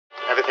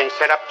Everything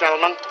set up,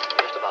 gentlemen?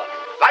 Just about.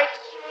 Lights,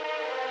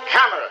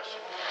 cameras,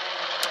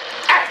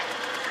 action!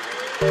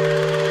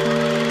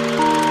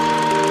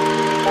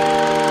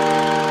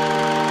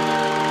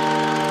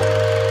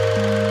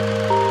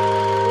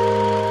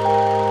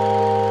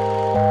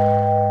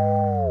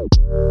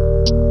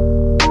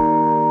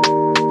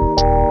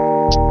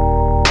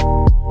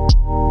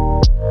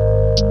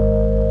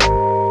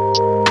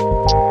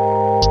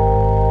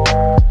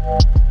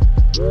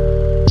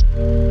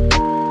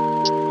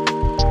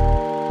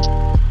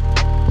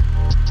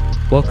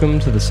 Welcome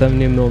to the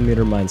 70mm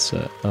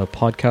Mindset, a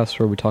podcast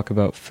where we talk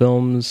about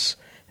films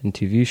and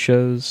TV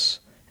shows,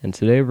 and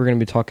today we're going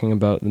to be talking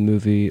about the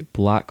movie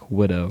Black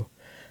Widow.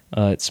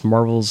 It's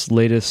Marvel's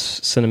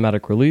latest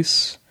cinematic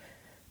release,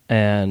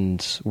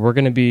 and we're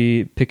going to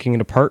be picking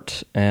it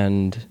apart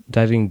and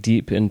diving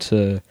deep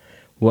into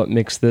what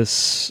makes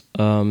this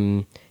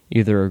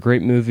either a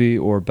great movie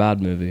or a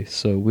bad movie.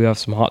 So we have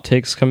some hot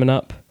takes coming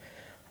up,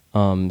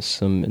 some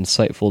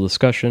insightful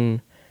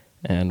discussion,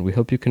 and we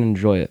hope you can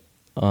enjoy it.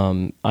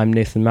 I'm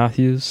Nathan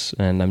Matthews,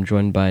 and I'm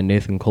joined by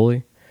Nathan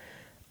Coley.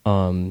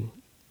 And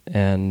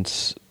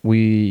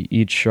we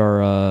each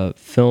are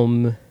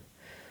film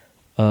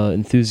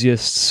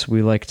enthusiasts.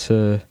 We like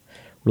to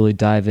really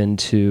dive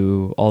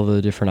into all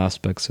the different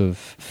aspects of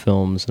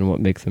films and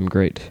what make them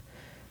great.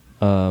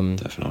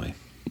 Definitely.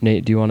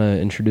 Nate, do you want to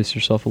introduce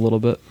yourself a little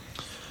bit?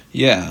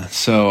 Yeah,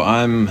 so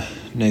I'm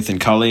Nathan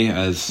Cully,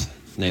 as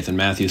Nathan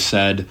Matthews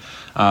said.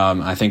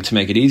 I think to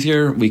make it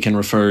easier, we can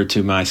refer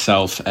to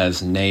myself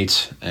as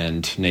Nate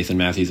and Nathan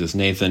Matthews as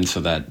Nathan,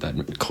 so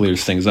that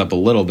clears things up a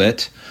little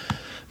bit.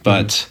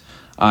 But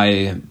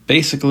I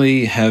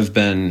basically have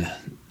been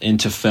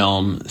into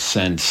film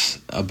since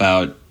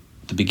about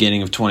the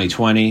beginning of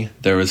 2020.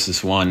 There was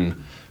this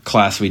one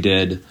class we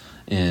did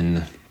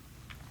in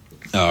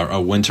a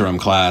winterim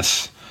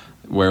class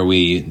where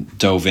we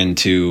dove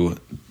into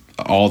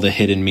all the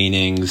hidden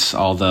meanings,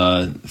 all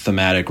the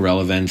thematic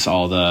relevance,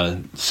 all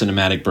the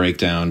cinematic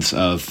breakdowns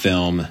of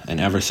film, and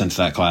ever since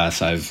that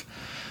class, I've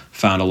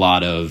found a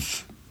lot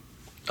of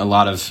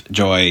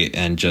joy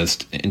and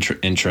just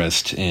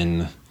interest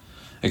in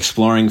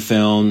exploring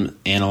film,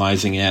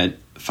 analyzing it,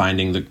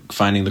 finding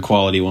the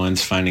quality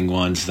ones, finding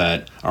ones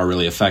that are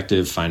really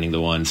effective, finding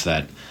the ones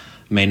that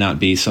may not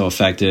be so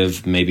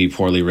effective, may be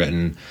poorly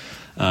written,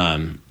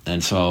 and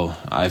so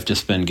I've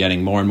just been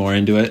getting more and more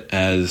into it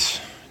as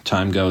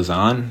time goes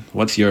on.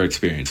 What's your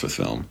experience with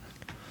film?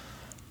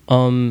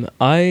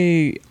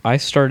 I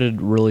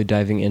started really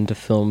diving into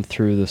film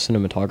through the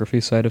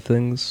cinematography side of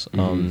things.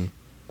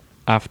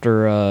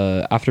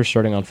 After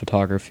starting on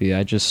photography,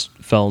 I just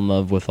fell in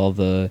love with all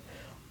the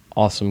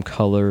awesome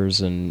colors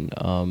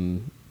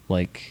and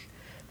like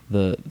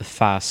the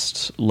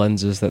fast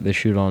lenses that they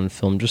shoot on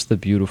film, just the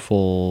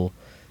beautiful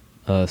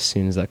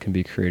scenes that can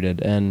be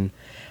created. And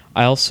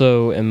I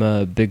also am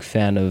a big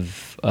fan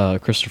of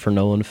Christopher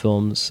Nolan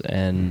films,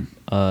 and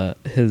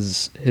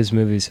his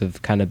movies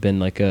have kind of been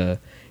like a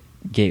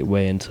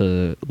gateway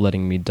into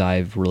letting me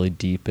dive really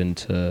deep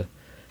into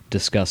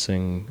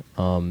discussing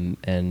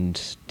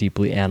and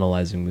deeply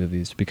analyzing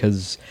movies,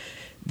 because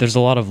there's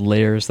a lot of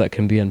layers that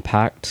can be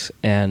unpacked,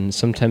 and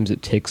sometimes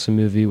it takes a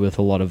movie with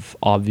a lot of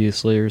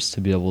obvious layers to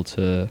be able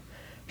to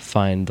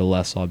find the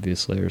less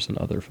obvious layers in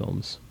other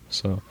films.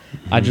 So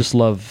I just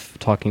love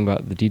talking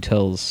about the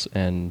details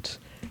and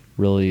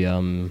really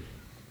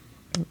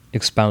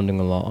expounding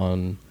a lot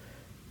on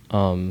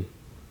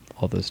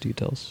all those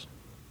details.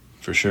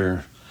 For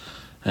sure.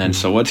 And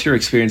so what's your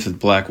experience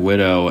with Black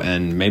Widow,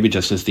 and maybe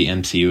just as the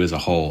MCU as a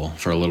whole,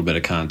 for a little bit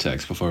of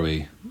context before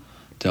we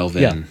delve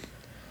in? Yeah.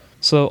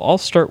 So I'll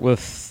start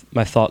with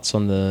my thoughts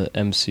on the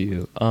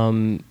MCU.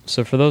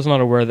 So for those not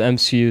aware, the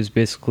MCU is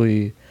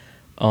basically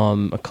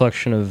a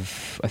collection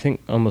of, I think,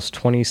 almost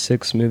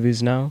 26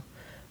 movies now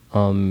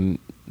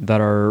that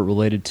are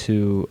related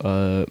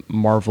to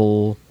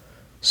Marvel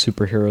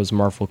superheroes,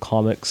 Marvel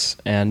comics,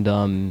 and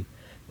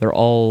they're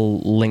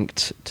all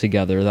linked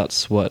together.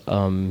 That's what,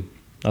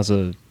 as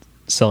a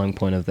selling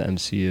point of the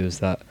MCU, is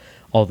that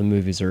all the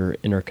movies are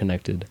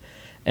interconnected.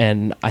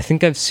 And I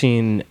think I've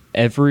seen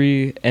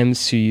every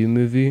MCU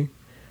movie,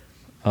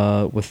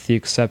 with the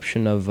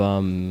exception of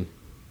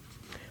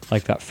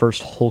like that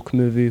first Hulk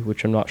movie,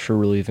 which I'm not sure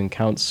really even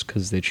counts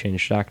because they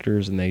changed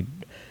actors and they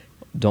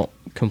don't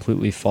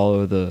completely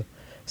follow the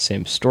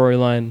same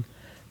storyline.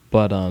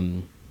 But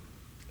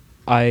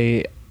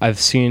I've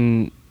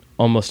seen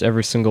almost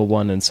every single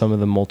one, and some of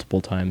them multiple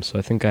times, so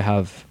I think I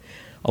have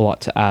a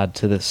lot to add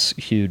to this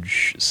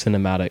huge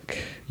cinematic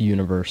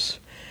universe.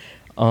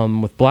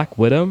 With Black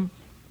Widow,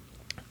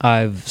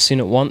 I've seen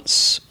it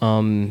once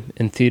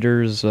in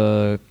theaters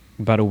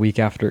about a week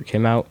after it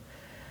came out,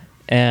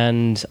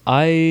 and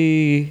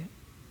I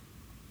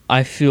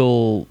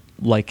feel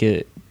like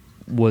it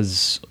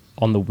was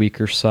on the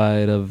weaker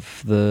side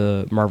of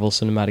the Marvel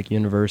Cinematic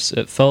Universe.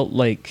 It felt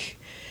like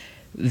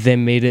they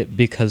made it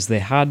because they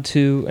had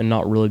to, and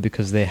not really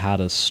because they had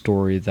a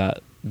story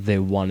that they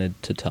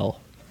wanted to tell.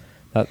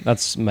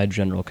 That's my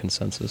general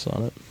consensus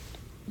on it.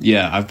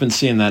 Yeah, I've been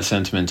seeing that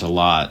sentiment a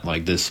lot.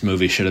 Like, this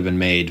movie should have been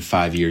made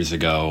 5 years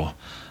ago,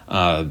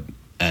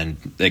 and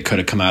it could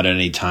have come out at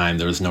any time.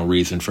 There was no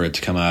reason for it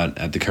to come out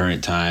at the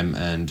current time.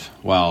 And,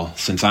 well,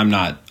 since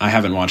I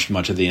haven't watched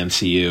much of the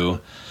MCU,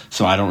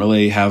 so I don't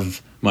really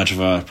have much of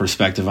a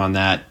perspective on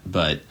that,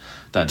 but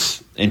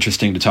that's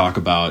interesting to talk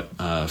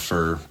about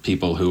for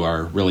people who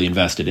are really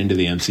invested into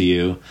the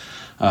MCU.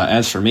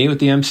 As for me with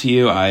the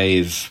MCU,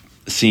 I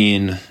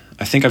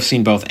think I've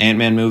seen both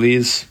Ant-Man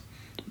movies,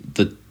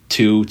 the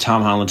 2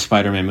 Tom Holland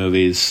Spider-Man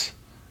movies,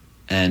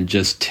 and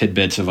just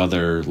tidbits of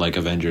other like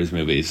Avengers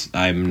movies.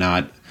 I'm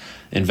not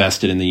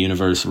invested in the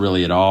universe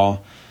really at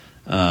all.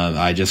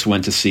 I just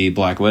went to see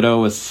Black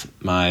Widow with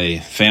my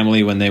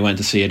family when they went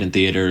to see it in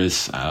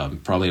theaters,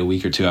 probably a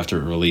week or two after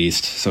it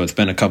released. So it's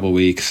been a couple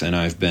weeks, and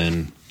I've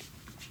been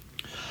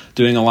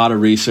doing a lot of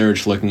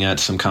research, looking at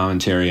some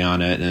commentary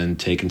on it, and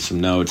taking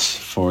some notes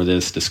for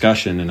this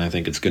discussion, and I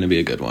think it's going to be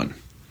a good one.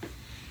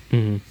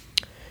 Mm-hmm.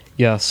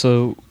 Yeah,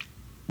 so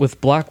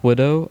with Black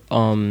Widow,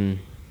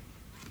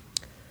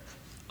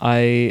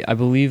 I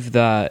believe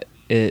that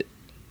it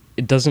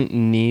doesn't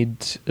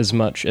need as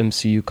much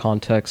MCU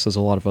context as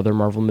a lot of other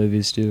Marvel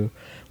movies do.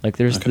 Like,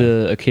 there's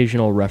the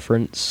occasional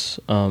reference,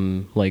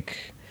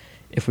 like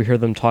if we hear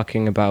them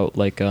talking about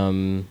like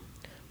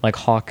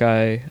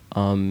Hawkeye,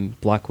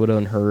 Black Widow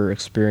and her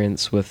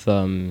experience with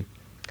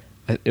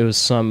it was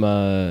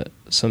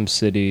some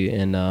city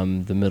in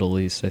the Middle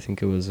East. I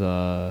think it was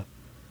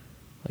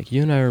like,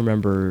 you and I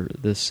remember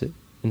this,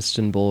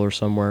 Istanbul or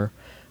somewhere.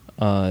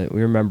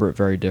 We remember it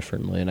very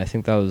differently, and I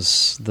think that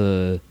was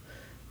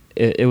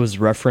it was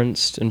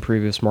referenced in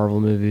previous Marvel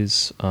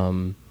movies,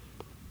 and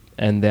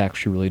they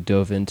actually really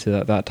dove into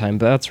that that time.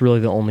 But that's really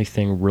the only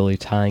thing really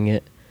tying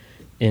it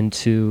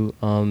into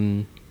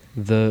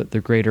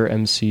the greater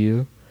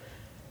MCU.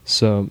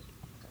 So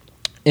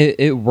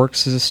it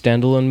works as a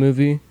standalone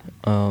movie,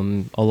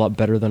 a lot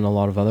better than a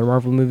lot of other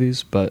Marvel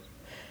movies. But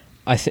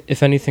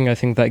if anything, I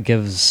think that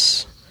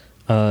gives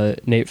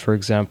Nate, for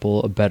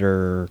example, a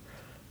better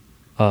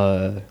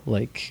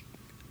like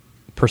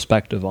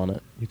perspective on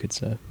it, you could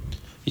say.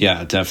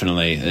 Yeah,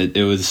 definitely.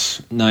 It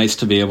was nice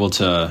to be able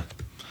to,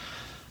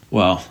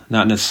 well,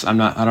 I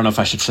don't know if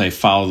I should say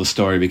follow the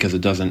story, because it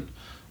doesn't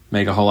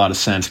make a whole lot of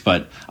sense,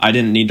 but I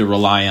didn't need to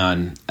rely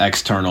on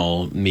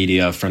external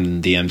media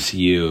from the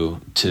MCU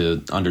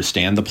to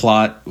understand the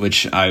plot,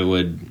 which I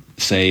would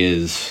say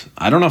is,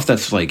 I don't know if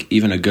that's like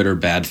even a good or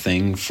bad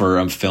thing for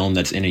a film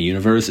that's in a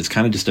universe. It's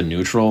kind of just a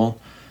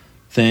neutral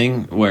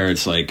thing where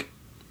it's like,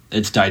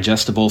 it's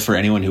digestible for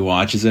anyone who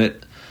watches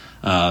it.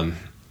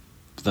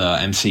 The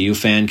MCU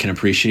fan can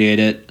appreciate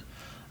it,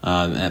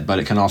 but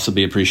it can also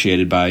be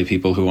appreciated by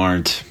people who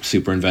aren't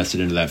super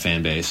invested into that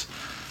fan base,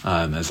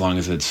 as long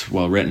as it's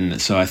well written.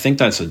 So I think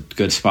that's a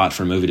good spot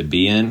for a movie to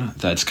be in.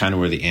 That's kind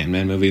of where the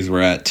Ant-Man movies were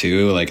at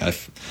too. Like,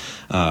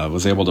 I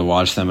was able to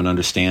watch them and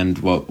understand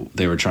what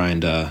they were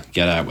trying to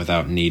get at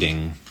without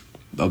needing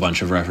a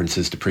bunch of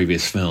references to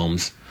previous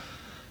films.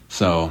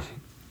 So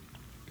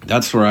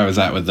that's where I was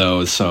at with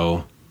those.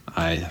 So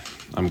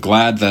I'm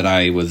glad that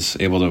I was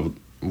able to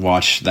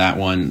watch that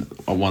one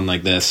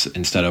like this,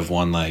 instead of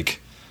one like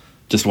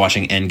just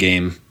watching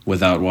Endgame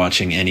without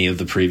watching any of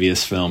the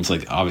previous films.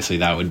 Like, obviously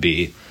that would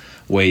be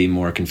way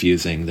more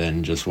confusing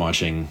than just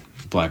watching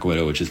Black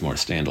Widow, which is more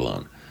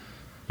standalone.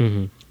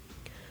 Mm-hmm.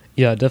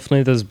 Yeah,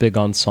 definitely those big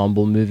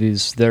ensemble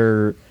movies,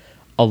 a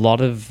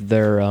lot of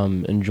their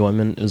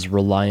enjoyment is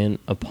reliant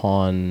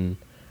upon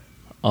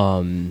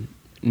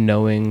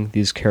knowing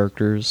these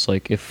characters.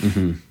 Like, if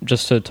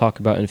just to talk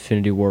about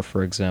Infinity War,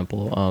 for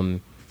example,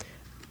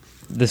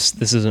 this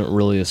isn't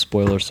really a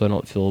spoiler, so I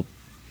don't feel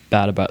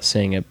bad about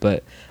saying it,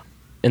 but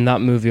in that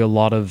movie, a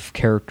lot of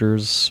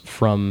characters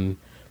from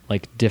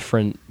like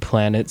different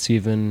planets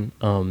even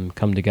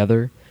come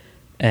together,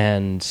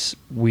 and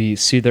we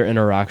see their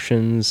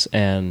interactions.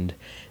 And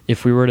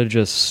if we were to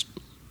just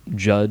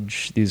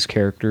judge these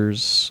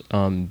characters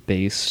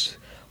based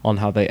on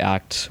how they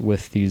act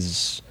with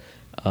these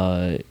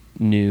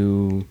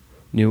new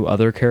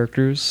other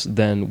characters,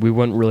 then we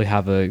wouldn't really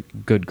have a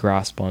good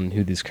grasp on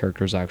who these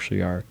characters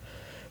actually are.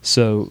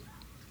 So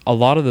a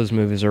lot of those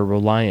movies are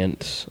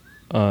reliant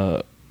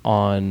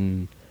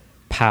on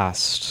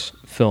past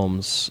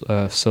films,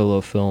 solo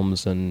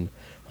films, and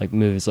like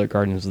movies like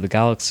Guardians of the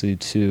Galaxy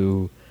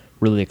to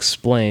really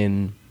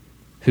explain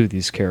who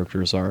these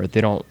characters are.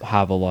 They don't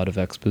have a lot of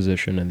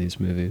exposition in these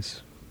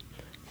movies.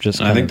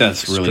 I think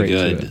that's really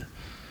good.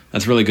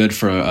 That's really good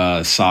for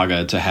a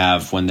saga to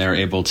have, when they're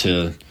able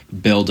to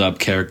build up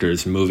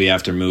characters movie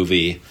after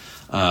movie.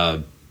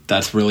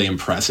 That's really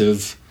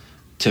impressive,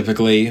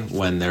 typically,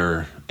 when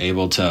they're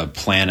able to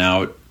plan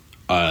out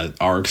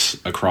arcs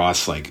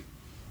across maybe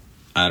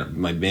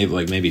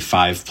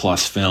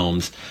 5+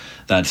 films.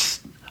 That's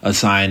a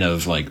sign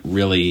of like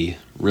really,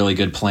 really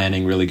good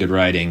planning, really good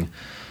writing,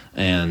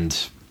 and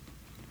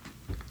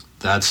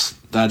that's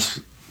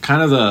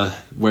kind of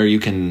where you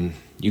can't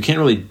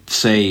really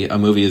say a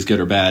movie is good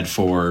or bad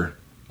for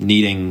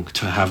needing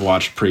to have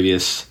watched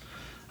previous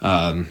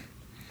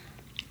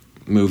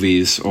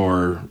movies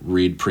or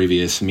read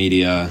previous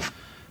media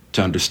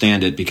to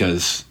understand it,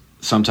 because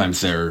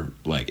sometimes they're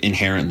like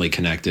inherently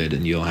connected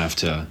and you'll have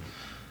to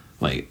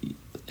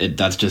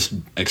that's just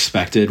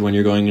expected when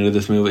you're going into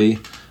this movie,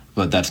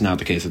 but that's not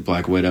the case with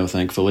Black Widow,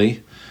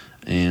 thankfully.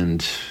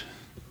 And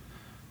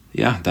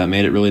yeah, that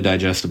made it really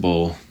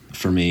digestible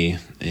for me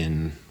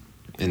in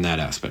that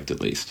aspect, at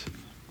least.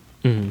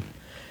 Mm-hmm.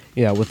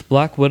 Yeah, with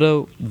Black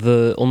Widow,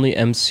 the only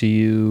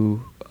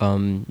MCU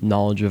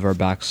knowledge of our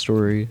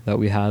backstory that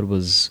we had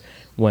was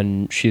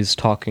when she's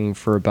talking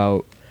for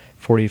about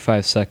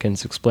 45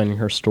 seconds explaining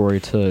her story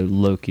to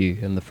Loki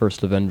in the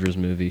first Avengers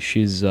movie.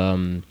 She's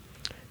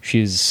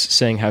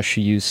saying how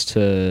she used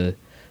to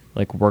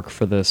like work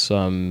for this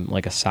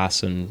like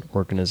assassin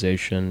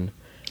organization.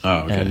 Oh,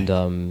 okay.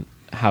 And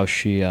how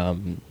she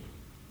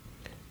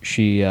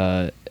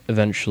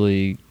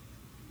eventually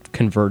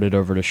converted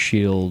over to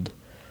Shield,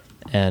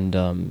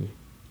 and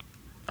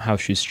how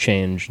she's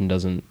changed and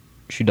doesn't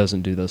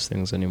do those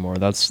things anymore.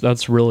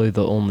 That's really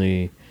the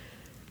only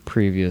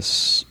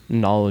previous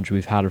knowledge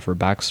we've had of her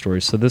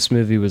backstory. So this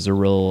movie was a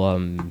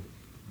real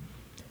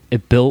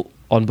it built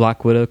on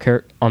Black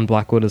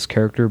Widow's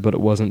character, but it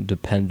wasn't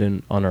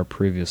dependent on our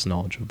previous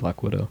knowledge of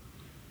Black Widow.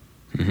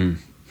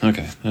 Mm-hmm.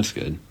 Okay, that's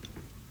good.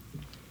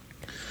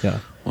 Yeah.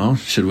 Well,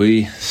 should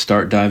we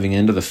start diving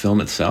into the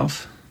film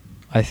itself?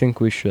 I think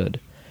we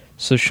should.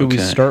 So should we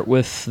start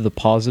with the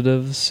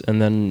positives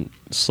and then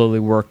slowly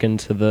work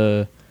into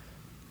the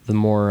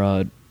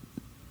more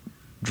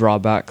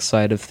drawback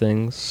side of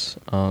things?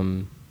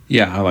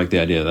 Yeah, I like the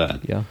idea of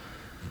that. Yeah.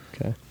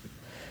 Okay.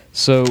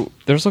 So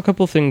there's a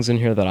couple things in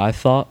here that I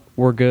thought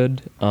were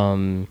good.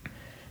 I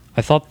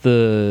thought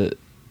the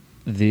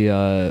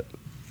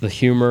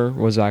humor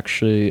was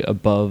actually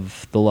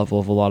above the level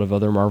of a lot of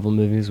other Marvel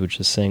movies, which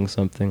is saying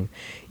something.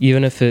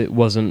 Even if it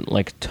wasn't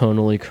like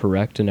tonally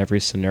correct in every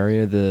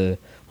scenario,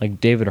 like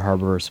David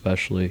Harbour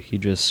especially, he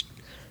just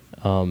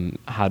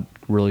had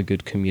really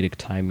good comedic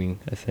timing,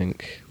 I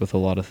think, with a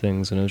lot of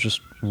things, and it was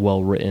just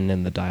well written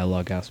in the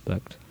dialogue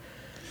aspect.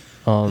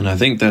 And I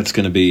think that's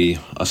going to be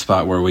a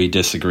spot where we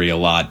disagree a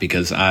lot,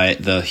 because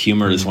the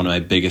humor is one of my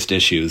biggest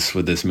issues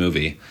with this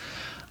movie.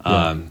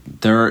 Yeah.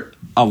 There are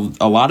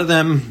a lot of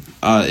them.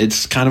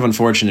 It's kind of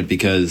unfortunate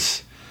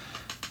because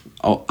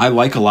I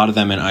like a lot of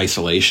them in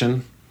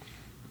isolation,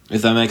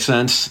 if that makes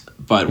sense.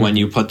 But when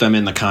you put them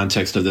in the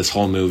context of this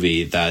whole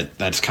movie,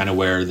 that's kind of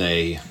where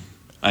they,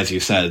 as you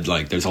said,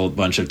 like there's a whole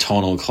bunch of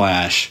tonal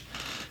clash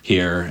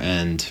here.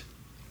 And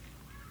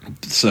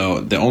so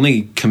the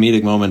only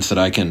comedic moments that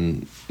I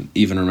can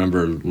even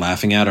remember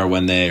laughing at are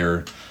when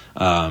they're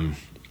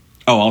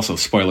also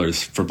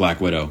spoilers for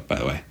Black Widow, by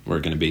the way. We're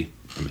going to be,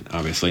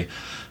 obviously,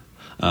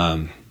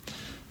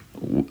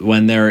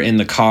 when they're in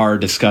the car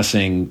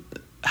discussing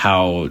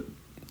how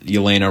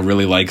Yelena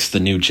really likes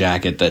the new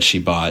jacket that she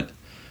bought.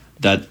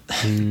 That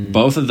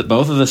both of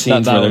the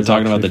scenes where they're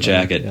talking about the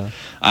jacket, yeah.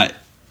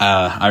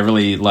 I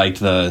really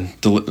liked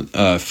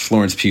the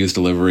Florence Pugh's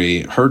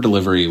delivery. Her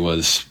delivery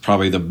was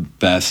probably the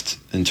best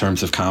in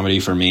terms of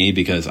comedy for me,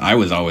 because I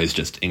was always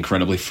just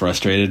incredibly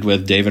frustrated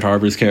with David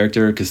Harbour's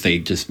character, because they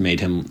just made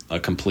him a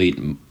complete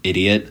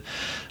idiot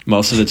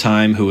most of the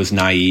time, who was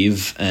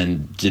naive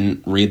and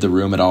didn't read the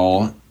room at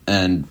all,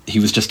 and he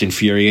was just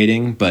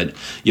infuriating. But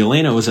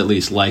Yelena was at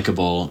least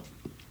likable,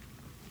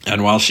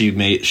 and while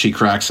she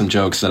cracked some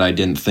jokes that I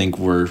didn't think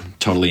were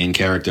totally in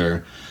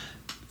character,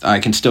 I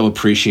can still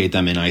appreciate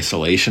them in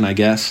isolation, I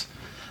guess.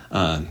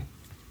 And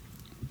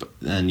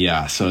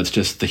yeah, so it's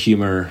just the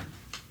humor,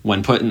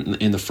 when put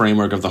in the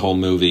framework of the whole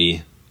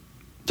movie,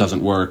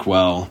 doesn't work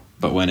well,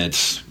 but when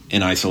it's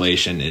in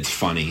isolation, it's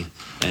funny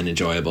and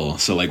enjoyable.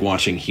 So like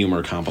watching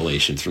humor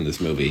compilations from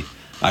this movie,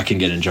 I can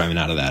get enjoyment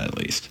out of that, at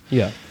least.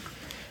 Yeah.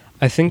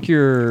 I think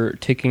you're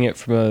taking it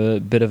from a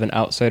bit of an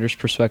outsider's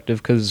perspective,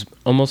 because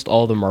almost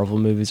all the Marvel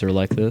movies are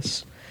like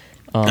this.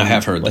 I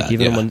have heard that,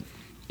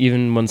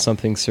 Even when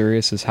something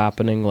serious is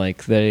happening,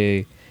 like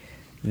a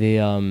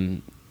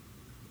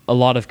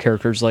lot of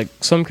characters, like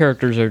some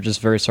characters are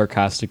just very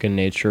sarcastic in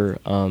nature,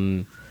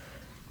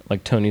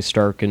 like Tony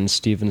Stark and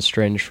Stephen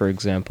Strange, for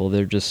example.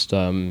 They're just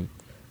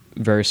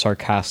very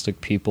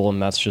sarcastic people,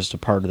 and that's just a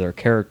part of their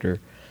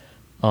character.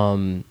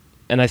 And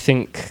I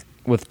think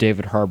with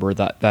David Harbour,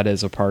 that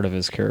is a part of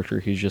his character.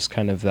 He's just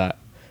kind of that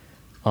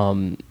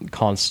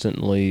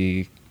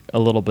constantly a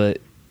little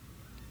bit.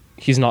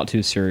 He's not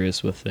too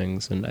serious with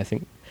things, and I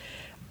think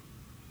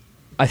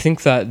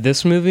that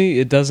this movie,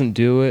 it doesn't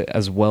do it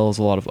as well as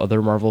a lot of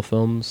other Marvel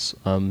films.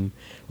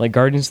 Like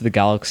Guardians of the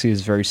Galaxy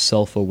is very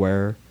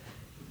self-aware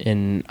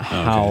in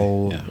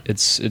how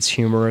it's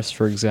humorous,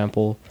 for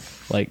example.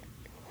 Like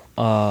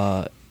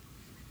Black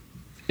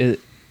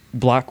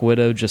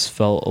Widow just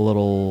felt a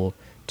little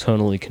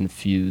tonally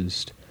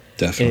confused.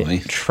 Definitely.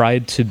 It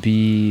tried to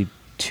be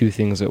two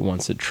things at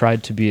once. It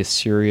tried to be a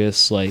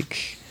serious,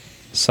 like,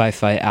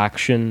 sci-fi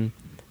action,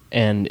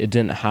 and it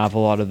didn't have a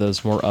lot of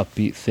those more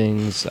upbeat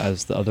things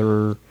as the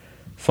other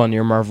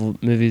funnier Marvel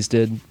movies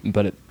did,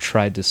 but it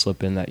tried to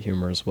slip in that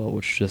humor as well,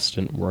 which just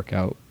didn't work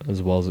out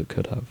as well as it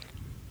could have.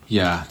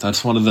 Yeah,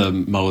 that's one of the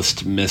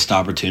most missed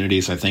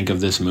opportunities, I think,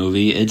 of this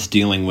movie. It's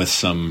dealing with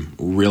some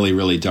really,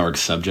 really dark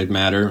subject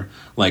matter,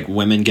 like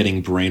women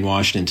getting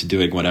brainwashed into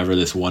doing whatever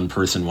this one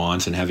person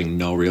wants and having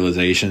no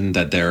realization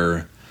that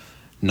they're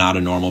not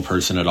a normal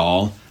person at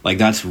all. Like,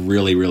 that's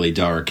really, really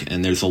dark,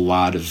 and there's a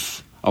lot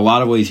of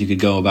ways you could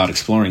go about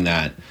exploring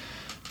that,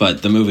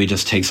 but the movie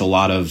just takes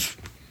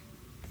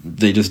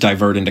they just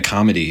divert into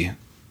comedy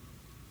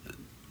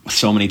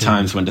so many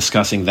times when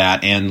discussing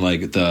that, and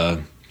like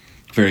the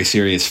very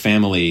serious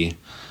family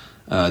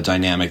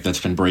dynamic that's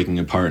been breaking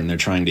apart, and they're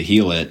trying to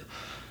heal it.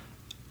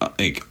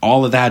 Like,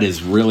 all of that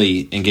is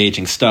really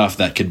engaging stuff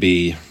that could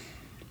be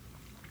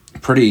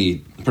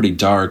pretty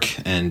dark,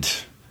 and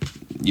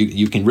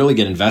you can really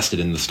get invested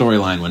in the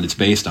storyline when it's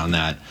based on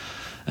that.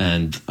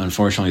 And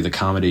unfortunately, the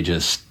comedy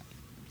just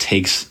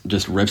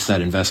rips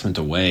that investment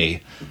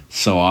away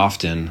so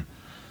often.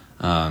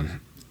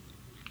 And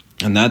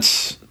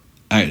that's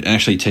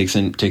actually takes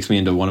me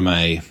into one of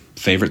my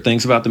favorite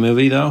things about the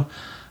movie, though,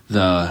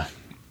 the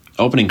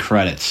opening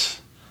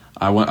credits.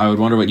 I would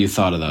wonder what you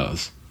thought of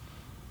those.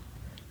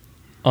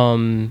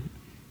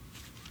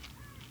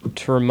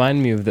 To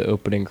remind me of the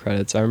opening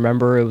credits, I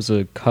remember it was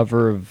a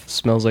cover of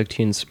Smells Like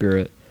Teen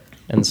Spirit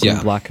and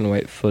some black and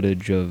white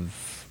footage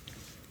of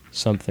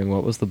something.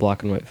 What was the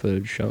black and white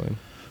footage showing?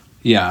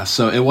 Yeah,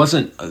 so it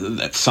wasn't...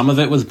 some of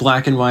it was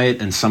black and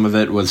white, and some of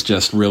it was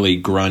just really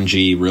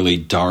grungy, really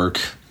dark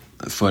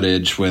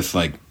footage with,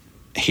 like,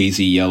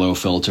 hazy yellow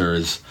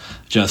filters,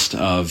 just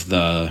of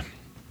the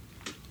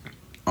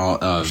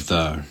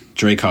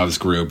Dreykov's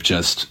group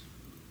just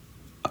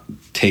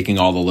taking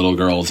all the little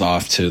girls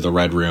off to the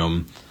Red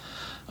Room,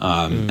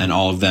 and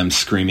all of them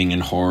screaming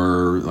in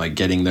horror, like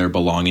getting their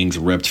belongings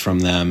ripped from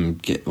them,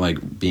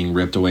 being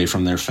ripped away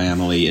from their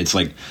family. It's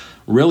like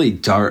really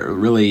dark,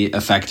 really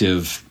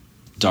effective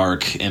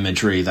dark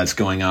imagery that's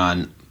going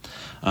on,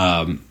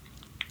 and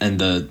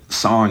the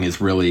song is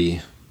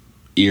really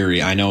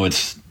eerie. I know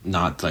it's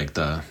not like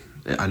I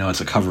know it's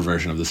a cover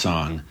version of the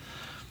song,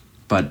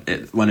 but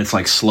when it's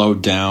like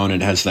slowed down,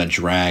 it has that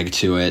drag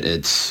to it.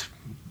 It's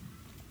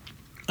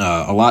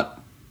a lot.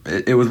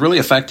 It was really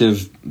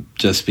effective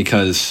just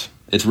because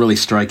it's really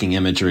striking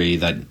imagery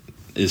that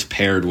is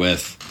paired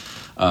with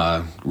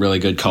really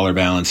good color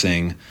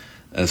balancing,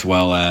 as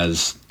well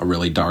as a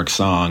really dark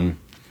song.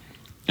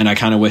 And I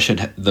kind of wish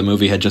the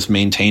movie had just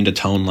maintained a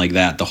tone like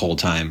that the whole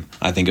time.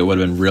 I think it would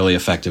have been really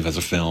effective as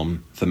a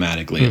film,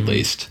 thematically at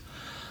least.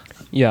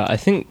 Yeah, I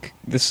think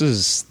this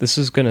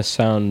is going to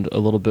sound a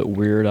little bit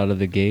weird out of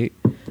the gate,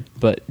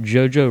 but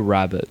Jojo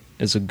Rabbit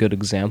is a good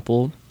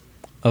example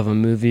of a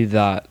movie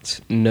that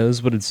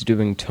knows what it's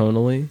doing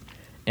tonally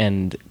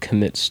and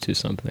commits to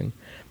something.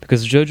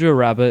 Because Jojo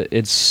Rabbit,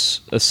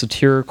 it's a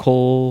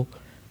satirical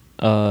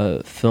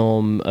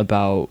film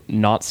about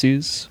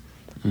Nazis,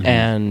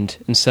 and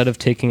instead of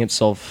taking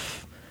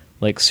itself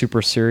like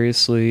super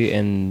seriously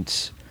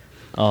and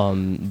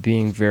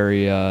being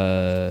very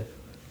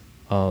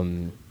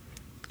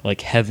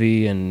like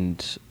heavy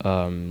and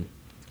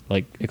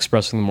like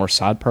expressing the more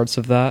sad parts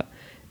of that,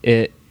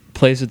 it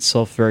plays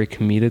itself very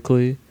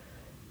comedically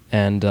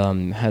and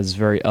has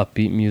very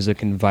upbeat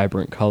music and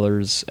vibrant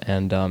colors,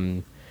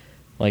 and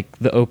like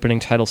the opening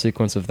title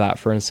sequence of that,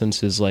 for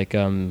instance, is like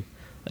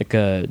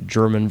a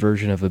German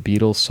version of a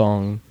Beatles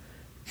song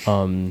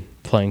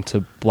playing to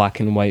black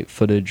and white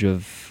footage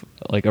of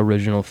like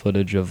original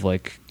footage of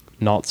like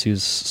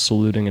Nazis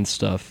saluting and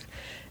stuff,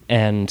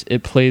 and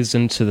it plays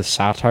into the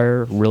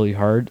satire really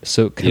hard,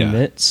 so it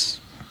commits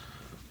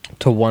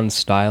to one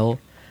style,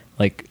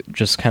 like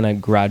just kind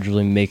of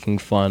gradually making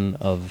fun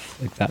of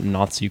like that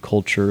Nazi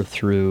culture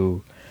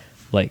through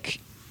like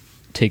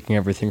taking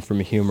everything from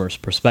a humorous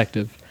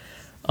perspective.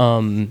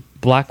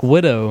 Black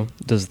Widow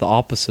does the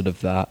opposite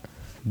of that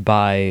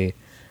by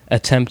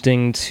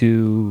attempting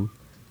to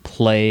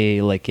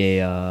play like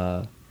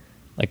a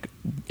like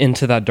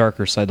into that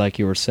darker side, like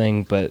you were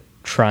saying, but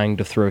trying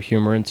to throw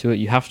humor into it.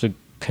 You have to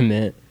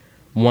commit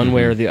one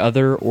way or the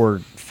other, or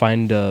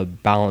find a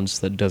balance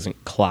that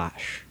doesn't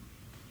clash,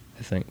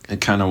 I think. It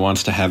kind of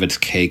wants to have its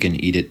cake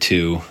and eat it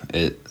too.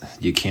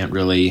 You can't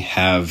really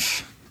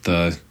have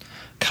the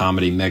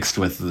comedy mixed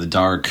with the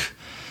dark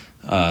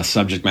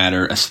subject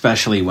matter,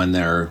 especially when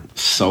they're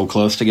so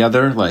close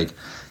together. Like,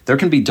 there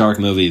can be dark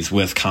movies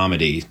with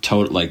comedy,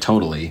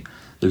 totally.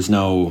 There's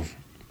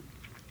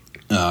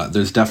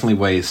definitely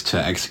ways to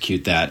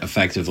execute that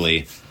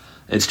effectively.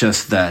 It's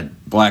just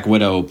that Black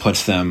Widow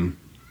puts them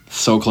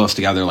so close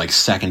together, like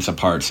seconds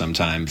apart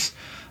sometimes.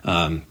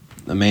 The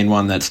main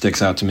one that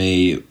sticks out to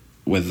me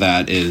with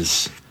that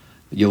is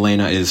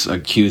Yelena is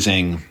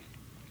accusing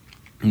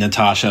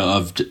Natasha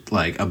of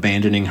like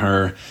abandoning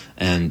her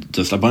and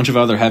just a bunch of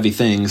other heavy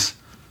things.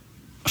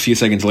 A few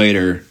seconds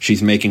later,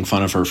 she's making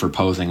fun of her for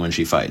posing when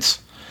she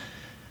fights.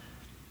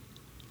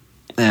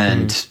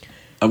 And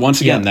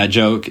once again, that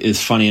joke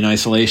is funny in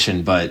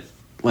isolation, but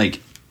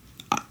like,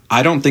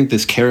 I don't think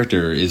this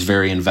character is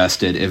very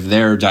invested if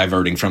they're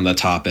diverting from the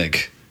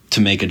topic to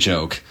make a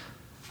joke.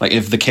 Like,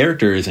 if the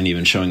character isn't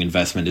even showing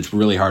investment, it's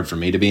really hard for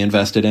me to be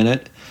invested in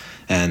it.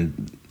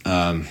 And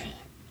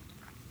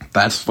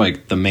that's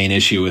like the main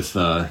issue with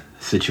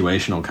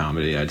situational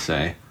comedy, I'd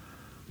say.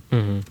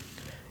 Mm-hmm.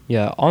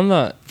 Yeah, on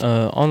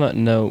that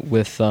note,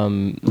 with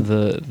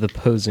the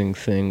posing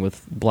thing,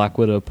 with Black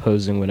Widow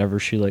posing whenever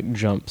she like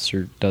jumps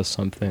or does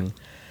something,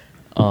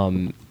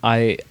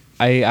 I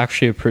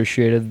actually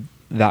appreciated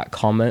that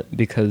comment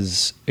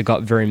because it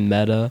got very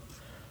meta.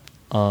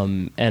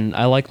 And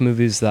I like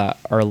movies that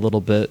are a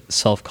little bit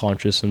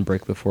self-conscious and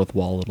break the fourth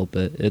wall a little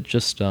bit. It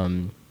just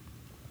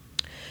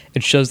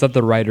it shows that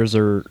the writers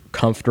are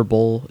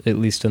comfortable, at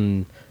least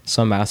in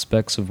some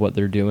aspects of what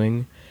they're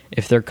doing.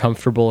 If they're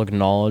comfortable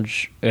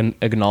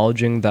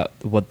acknowledging that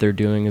what they're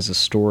doing is a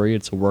story,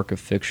 it's a work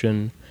of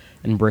fiction,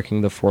 and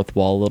breaking the fourth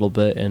wall a little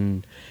bit,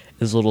 and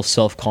is a little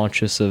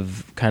self-conscious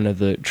of kind of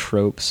the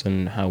tropes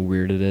and how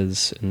weird it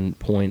is and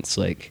points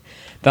like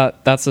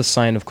that's a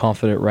sign of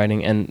confident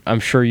writing. And I'm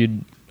sure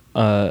you'd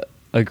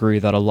agree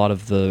that a lot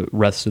of the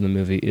rest of the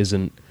movie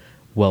isn't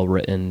well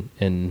written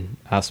in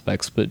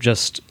aspects, but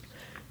just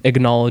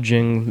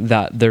acknowledging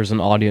that there's an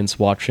audience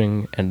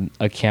watching and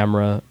a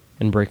camera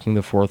and breaking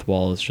the fourth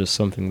wall is just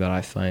something that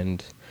I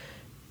find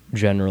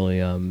generally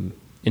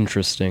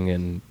interesting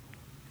and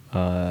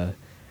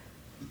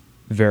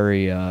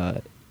very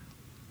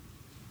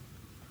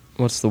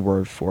what's the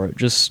word for it?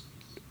 Just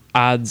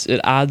adds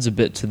a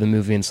bit to the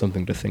movie and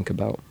something to think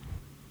about.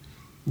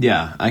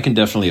 Yeah, I can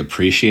definitely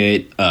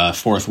appreciate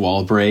fourth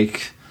wall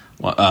break,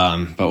 but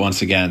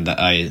once again,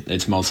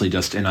 it's mostly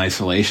just in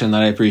isolation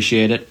that I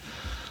appreciate it.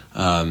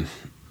 And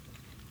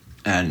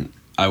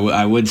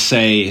I would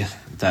say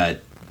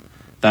that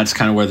that's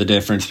kind of where the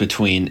difference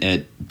between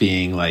it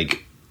being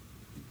like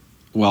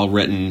well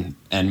written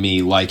and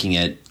me liking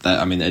it.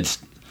 That I mean,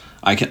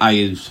 I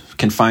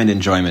can find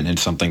enjoyment in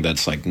something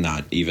that's like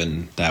not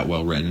even that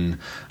well written.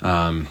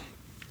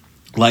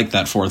 Like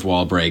that fourth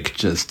wall break,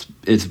 just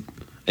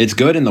it's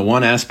good in the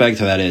one aspect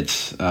that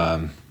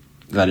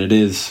it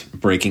is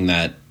breaking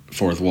that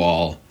fourth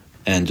wall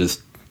and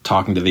just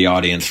talking to the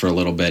audience for a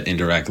little bit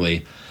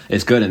indirectly.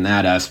 It's good in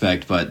that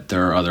aspect, but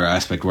there are other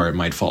aspects where it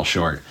might fall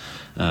short.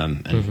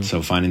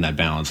 So finding that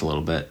balance a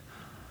little bit.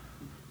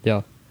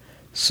 Yeah.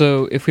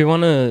 So if we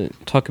want to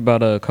talk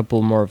about a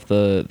couple more of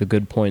the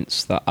good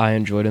points that I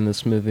enjoyed in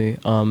this movie,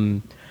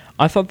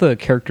 I thought the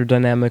character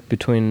dynamic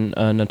between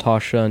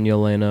Natasha and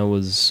Yelena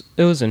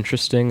was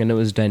interesting and it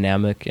was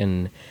dynamic,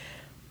 and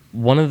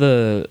one of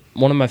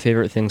my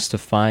favorite things to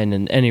find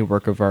in any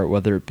work of art,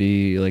 whether it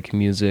be like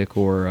music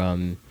or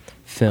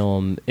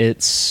film,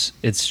 it's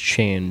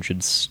change,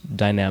 it's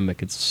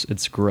dynamic,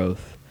 it's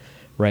growth,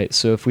 right?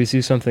 So if we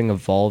see something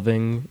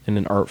evolving in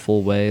an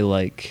artful way,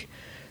 like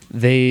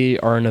they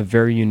are in a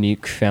very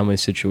unique family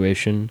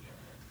situation,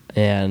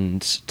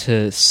 and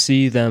to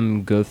see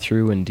them go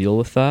through and deal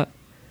with that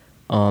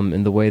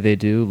in the way they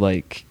do,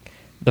 like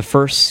the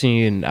first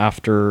scene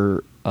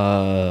after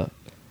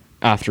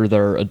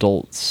they're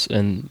adults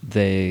and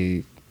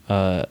they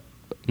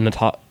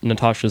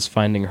Natasha's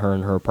finding her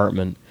in her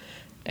apartment,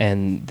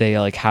 and they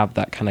like have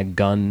that kind of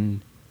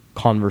gun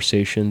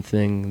conversation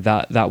thing.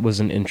 That was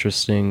an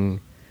interesting,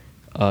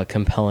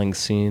 compelling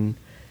scene,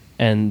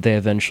 and they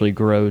eventually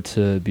grow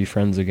to be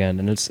friends again.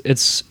 And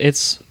it's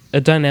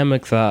a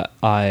dynamic that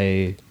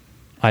I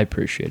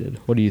appreciated.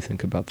 What do you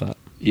think about that?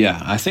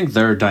 Yeah, I think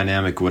their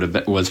dynamic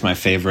was my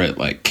favorite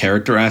like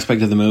character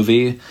aspect of the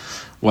movie.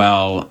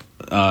 Well,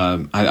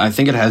 I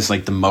think it has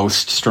like the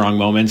most strong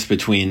moments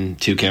between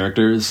two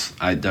characters.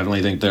 I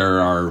definitely think there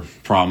are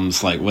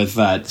problems like with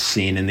that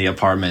scene in the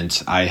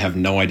apartment. I have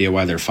no idea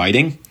why they're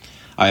fighting.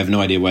 I have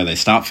no idea why they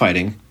stopped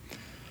fighting.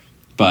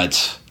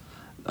 But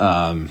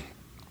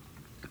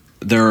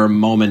there are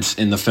moments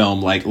in the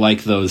film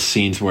like those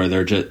scenes where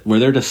they're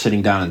just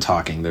sitting down and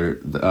talking.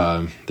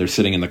 They're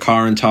sitting in the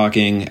car and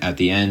talking at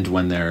the end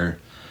when they're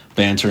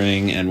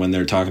bantering and when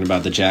they're talking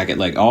about the jacket.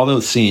 Like all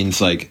those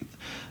scenes, like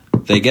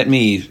they get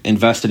me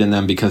invested in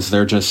them because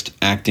they're just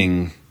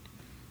acting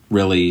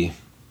really,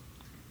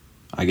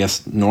 I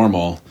guess,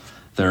 normal.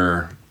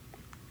 They're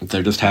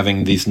just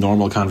having these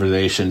normal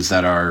conversations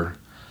that are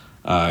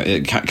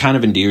it kind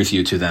of endears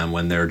you to them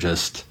when they're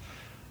just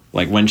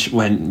like when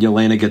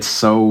Yelena gets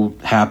so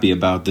happy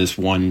about this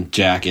one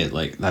jacket.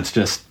 Like that's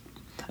just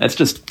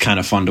kind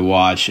of fun to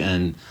watch,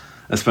 and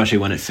especially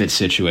when it fits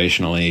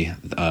situationally,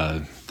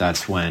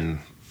 that's when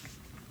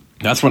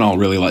I'll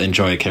really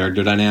enjoy a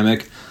character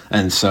dynamic.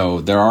 And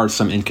so there are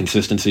some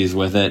inconsistencies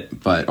with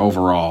it, but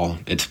overall,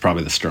 it's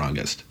probably the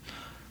strongest.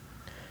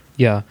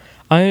 Yeah,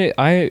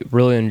 I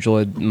really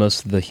enjoyed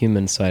most of the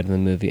human side of the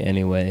movie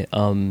anyway.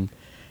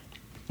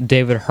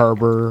 David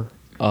Harbour,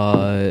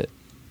 I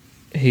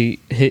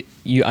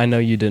know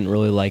you didn't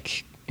really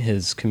like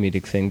his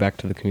comedic thing, back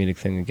to the comedic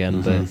thing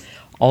again, but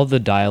all the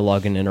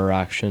dialogue and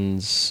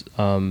interactions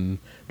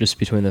just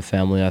between the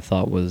family I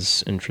thought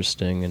was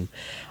interesting. And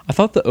I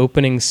thought the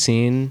opening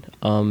scene,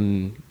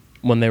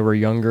 when they were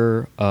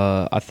younger,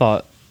 I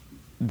thought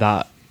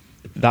that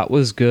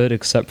was good,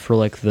 except for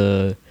like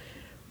the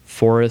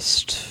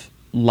forest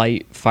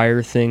light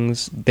fire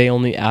things. They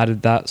only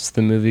added that so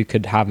the movie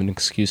could have an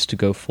excuse to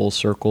go full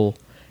circle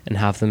and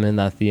have them in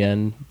at the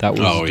end. That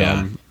was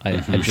dumb.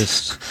 Yeah. I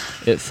just,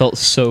 it felt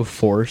so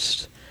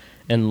forced,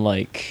 and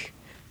like,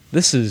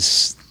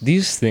 these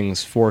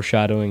things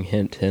foreshadowing,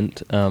 hint,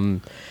 hint.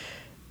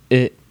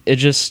 It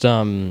just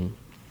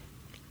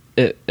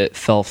it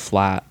fell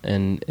flat,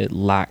 and it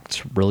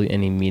lacked really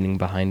any meaning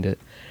behind it.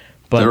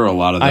 But there were a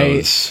lot of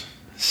those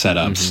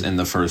setups in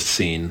the first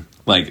scene,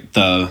 like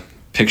the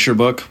picture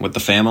book with the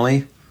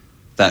family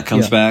that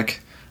comes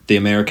back, the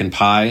American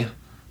Pie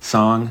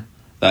song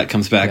that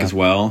comes back as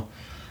well.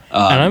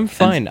 And I'm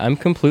fine. I'm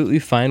completely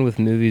fine with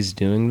movies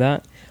doing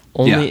that,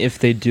 only if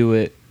they do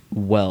it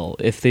well.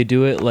 If they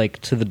do it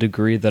like to the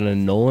degree that a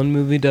Nolan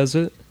movie does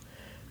it,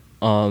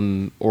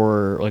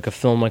 or like a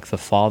film like The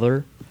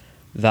Father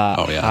that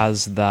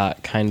has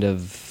that kind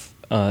of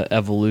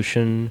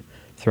evolution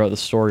throughout the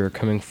story, or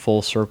coming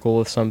full circle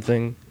with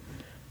something,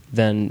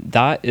 then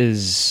that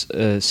is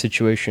a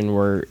situation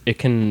where it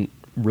can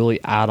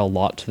really add a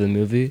lot to the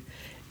movie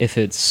if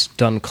it's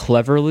done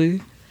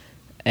cleverly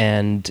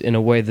and in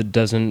a way that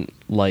doesn't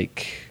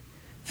like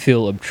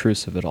feel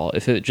obtrusive at all.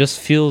 If it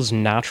just feels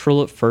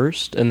natural at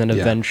first and then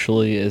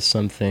eventually is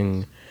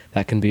something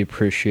that can be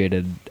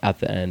appreciated at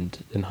the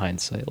end in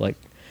hindsight. Like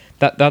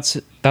that's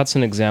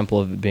an example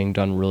of it being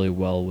done really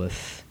well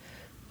with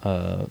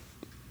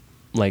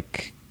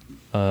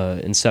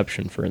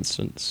Inception, for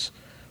instance,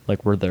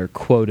 like where they're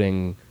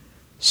quoting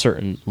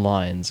certain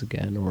lines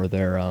again, or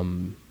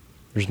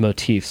there's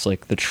motifs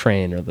like the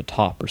train or the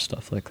top or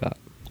stuff like that.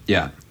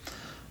 Yeah.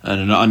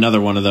 And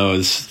another one of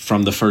those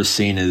from the first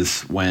scene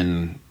is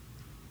when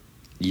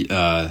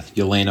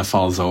Yelena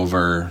falls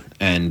over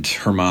and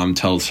her mom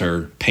tells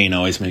her pain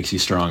always makes you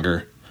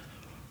stronger.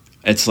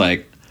 It's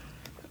like,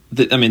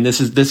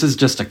 this is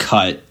just a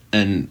cut,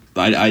 and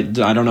I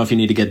don't know if you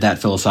need to get that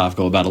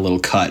philosophical about a little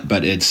cut,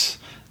 but it's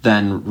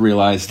then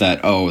realize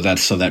that,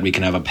 that's so that we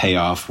can have a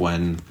payoff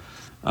when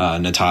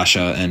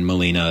Natasha and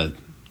Melina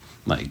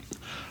like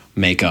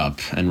make up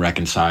and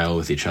reconcile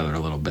with each other a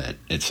little bit.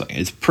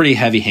 It's pretty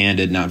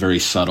heavy-handed, not very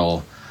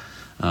subtle,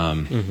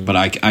 but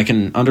I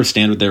can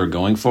understand what they were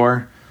going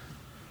for.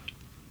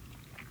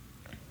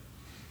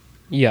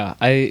 Yeah,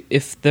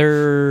 if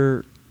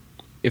they're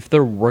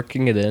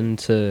working it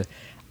into,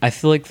 I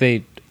feel like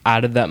they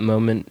added that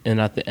moment in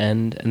at the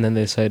end, and then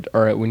they said,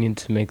 all right, we need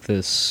to make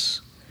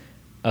this,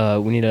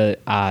 we need to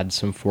add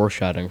some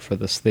foreshadowing for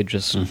this. They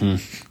just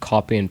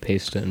copy and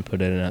paste it and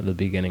put it in at the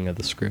beginning of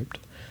the script.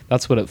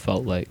 That's what it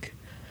felt like.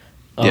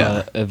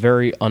 A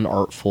very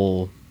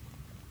unartful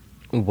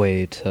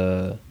way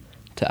to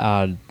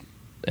add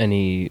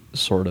any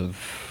sort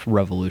of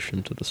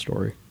revolution to the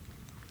story.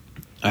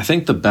 I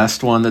think the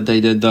best one that they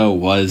did, though,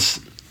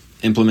 was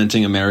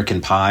implementing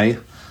American Pie.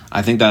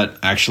 I think that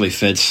actually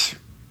fits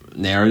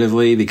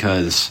narratively,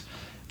 because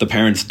the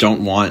parents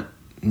don't want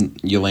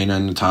Yelena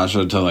and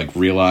Natasha to like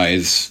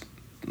realize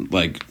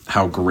like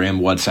how grim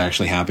what's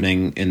actually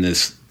happening in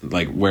this,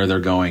 like where they're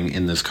going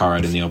in this car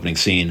ride in the opening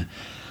scene.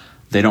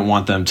 They don't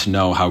want them to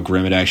know how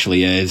grim it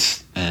actually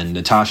is, and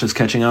Natasha's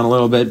catching on a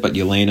little bit, but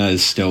Yelena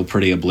is still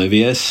pretty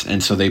oblivious,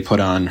 and so they put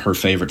on her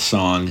favorite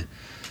song,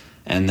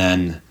 and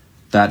then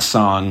that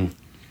song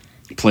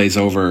plays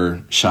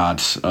over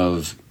shots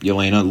of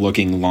Yelena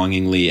looking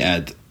longingly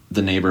at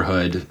the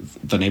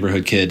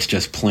neighborhood kids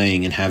just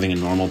playing and having a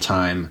normal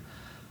time,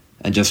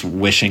 and just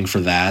wishing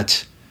for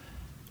that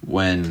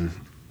when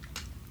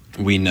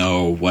we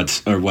know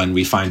when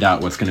we find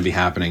out what's going to be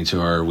happening to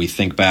her. We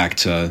think back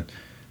to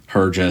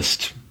her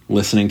just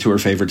listening to her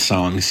favorite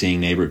song, seeing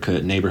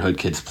neighborhood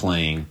kids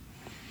playing,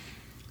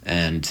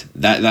 and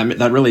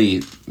that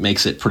really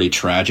makes it pretty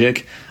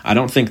tragic. I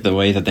don't think the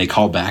way that they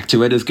call back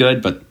to it is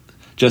good, but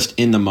just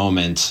in the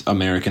moment,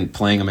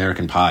 playing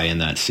American Pie in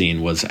that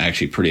scene was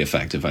actually pretty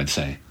effective, I'd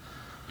say.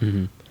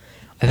 Mm-hmm.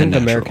 I think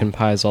American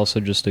Pie is also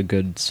just a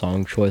good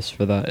song choice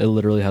for that. It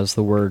literally has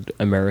the word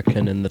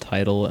American in the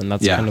title, and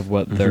that's kind of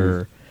what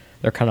they're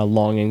kind of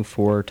longing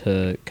for,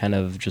 to kind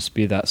of just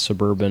be that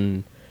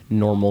suburban,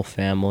 normal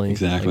family,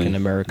 like in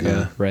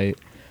America, right?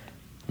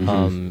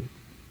 Mm-hmm.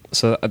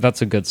 So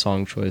that's a good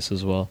song choice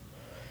as well.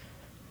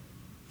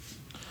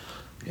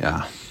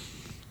 Yeah.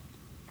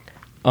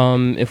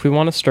 If we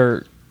want to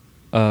start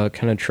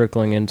kind of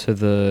trickling into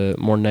the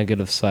more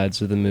negative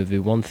sides of the movie,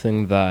 one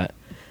thing that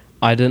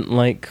I didn't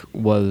like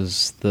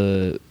was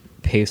the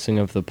pacing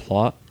of the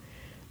plot.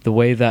 The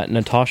way that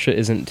Natasha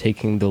isn't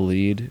taking the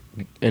lead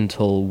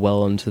until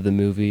well into the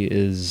movie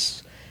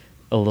is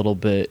a little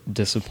bit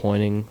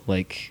disappointing.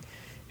 Like,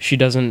 she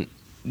doesn't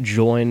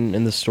join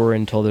in the story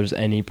until there's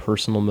any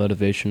personal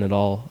motivation at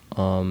all.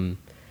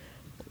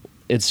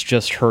 It's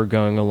just her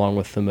going along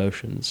with the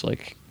motions.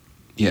 Like,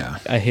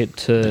 I hate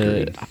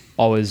to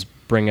always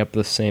bring up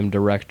the same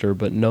director,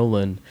 but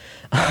Nolan,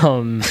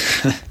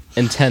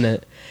 in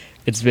Tenet,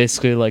 it's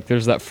basically like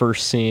there's that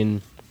first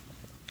scene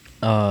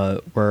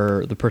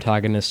where the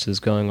protagonist is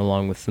going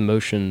along with the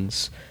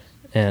motions,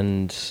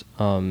 and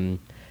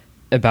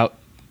about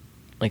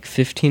like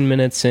 15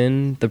 minutes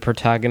in, the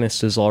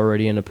protagonist is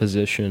already in a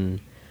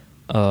position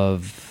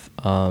of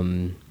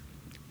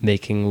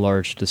making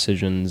large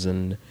decisions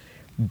and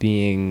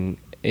being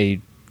a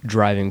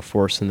driving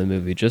force in the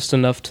movie, just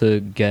enough to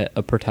get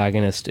a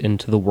protagonist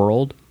into the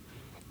world,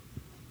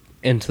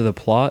 into the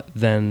plot,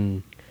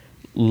 then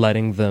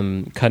cutting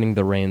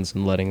the reins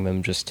and letting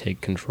them just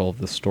take control of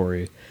the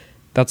story.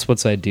 That's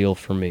what's ideal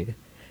for me.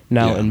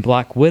 Now, in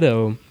Black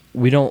Widow,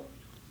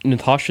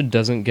 Natasha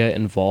doesn't get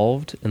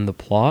involved in the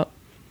plot,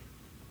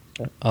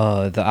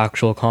 the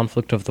actual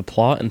conflict of the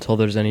plot, until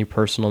there's any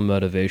personal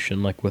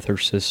motivation, like with her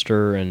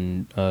sister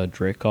and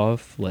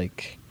Dreykov.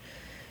 Like,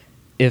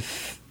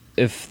 if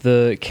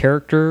the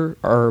character,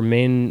 our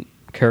main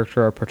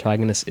character, our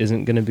protagonist,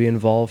 isn't going to be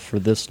involved for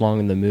this long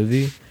in the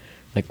movie,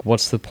 like,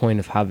 what's the point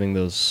of having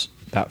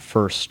that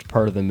first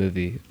part of the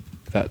movie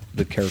that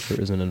the character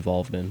isn't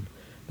involved in?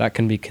 That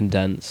can be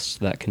condensed.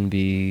 That can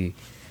be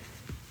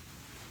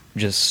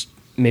just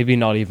maybe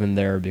not even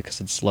there because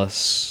it's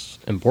less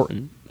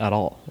important at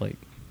all. Like,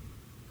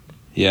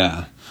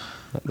 yeah,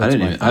 I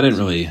didn't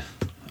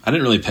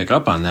really pick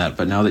up on that,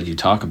 but now that you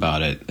talk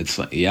about it, it's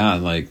like, yeah,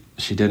 like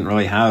she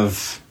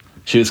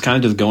was kind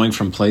of just going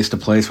from place to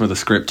place where the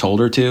script told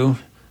her to.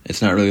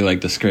 It's not really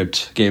like the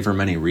script gave her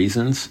many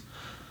reasons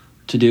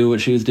to do what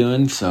she was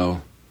doing.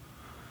 So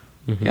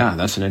yeah,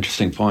 that's an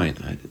interesting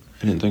point. I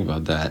didn't think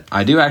about that.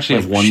 I do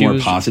actually have one more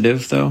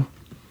positive though.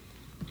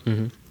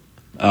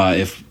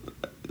 If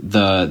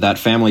that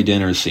family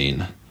dinner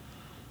scene,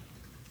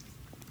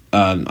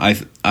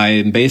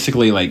 I'm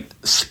basically like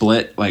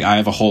split. Like, I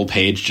have a whole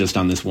page just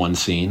on this one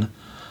scene.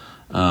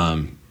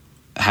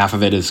 Half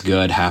of it is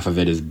good, half of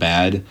it is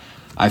bad.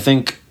 I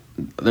think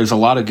there's a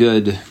lot of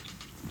good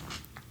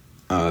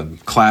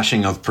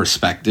clashing of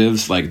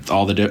perspectives. Like,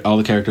 all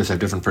the characters have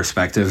different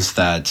perspectives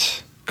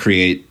that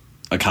create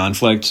a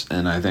conflict,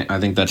 and I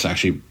think that's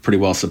actually pretty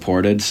well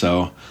supported.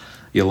 So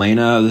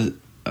Yelena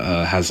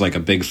has like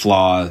a big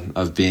flaw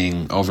of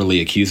being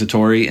overly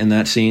accusatory in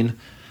that scene.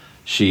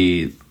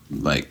 She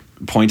like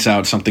points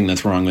out something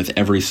that's wrong with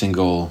every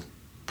single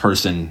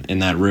person in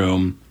that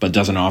room, but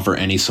doesn't offer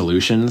any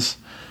solutions.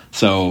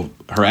 So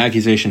her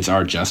accusations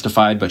are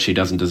justified, but she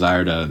doesn't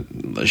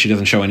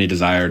show any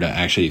desire to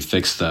actually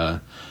fix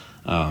the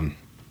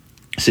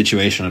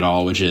situation at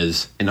all, which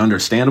is an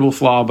understandable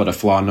flaw, but a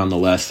flaw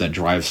nonetheless that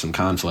drives some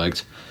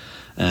conflict.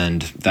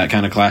 And that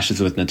kind of clashes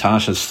with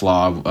Natasha's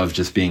flaw of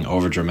just being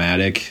over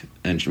dramatic,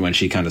 and when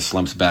she kind of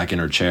slumps back in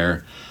her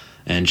chair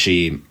and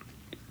she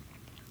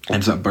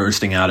ends up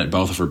bursting out at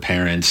both of her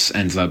parents,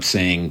 ends up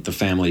saying the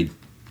family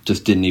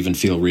just didn't even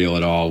feel real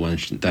at all, when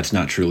that's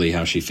not truly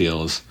how she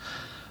feels.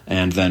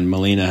 And then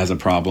Melina has a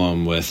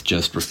problem with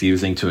just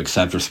refusing to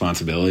accept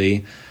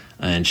responsibility,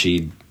 and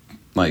she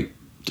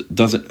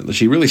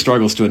she really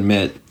struggles to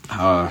admit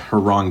her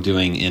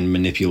wrongdoing in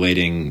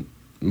manipulating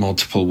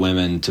multiple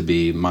women to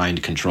be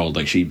mind controlled.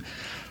 Like, she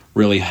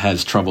really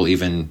has trouble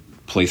even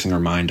placing her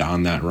mind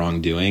on that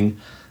wrongdoing.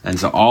 And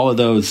so all of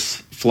those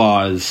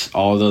flaws,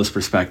 all of those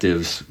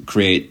perspectives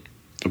create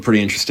a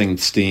pretty interesting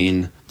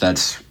scene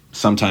that's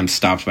sometimes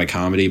stopped by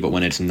comedy, but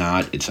when it's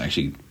not, it's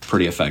actually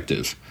pretty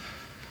effective.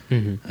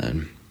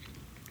 And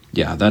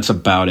yeah, that's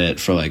about it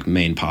for like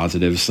main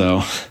positives,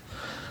 so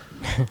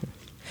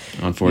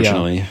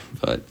unfortunately. Yeah.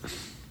 But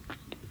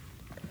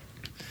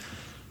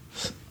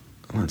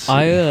let's see.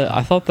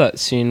 I thought that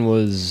scene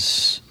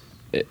was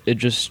it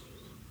just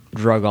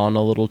drug on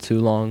a little too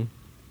long.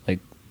 Like,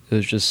 it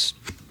was just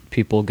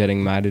people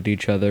getting mad at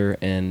each other,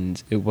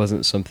 and it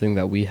wasn't something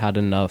that we had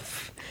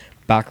enough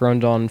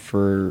background on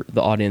for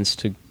the audience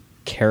to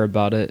care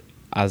about it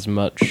as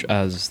much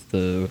as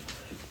the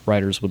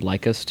writers would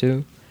like us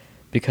to,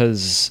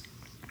 because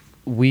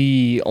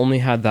we only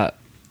had that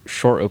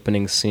short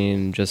opening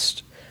scene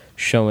just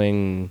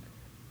showing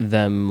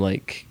them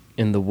like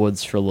in the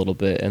woods for a little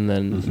bit, and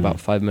then about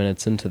 5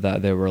 minutes into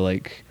that they were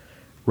like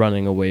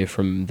running away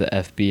from the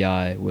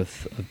FBI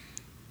with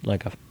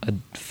a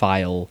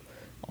file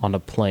on a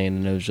plane,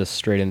 and it was just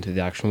straight into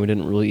the action. We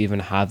didn't really even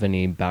have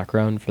any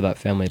background for that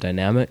family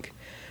dynamic,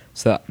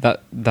 so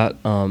that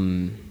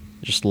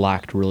just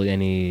lacked really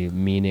any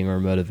meaning or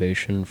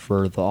motivation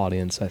for the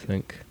audience, I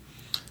think.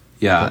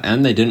 Yeah,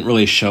 and they didn't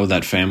really show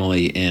that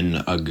family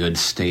in a good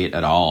state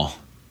at all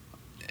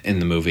in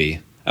the movie,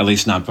 at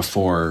least not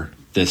before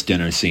this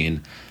dinner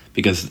scene,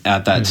 because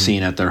at that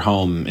scene at their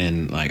home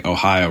in like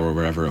Ohio or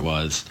wherever it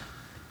was,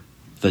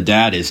 the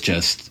dad is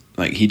just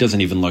like, he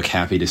doesn't even look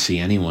happy to see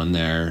anyone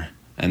there,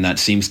 and that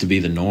seems to be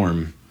the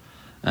norm.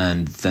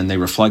 And then they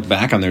reflect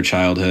back on their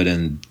childhood,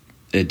 and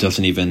it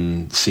doesn't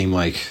even seem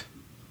like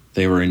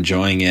they were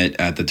enjoying it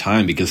at the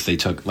time, because they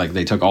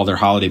took all their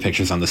holiday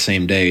pictures on the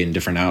same day in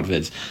different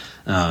outfits.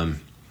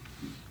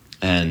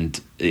 And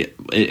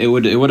it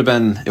would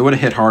have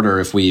hit harder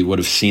if we would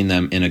have seen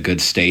them in a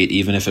good state,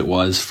 even if it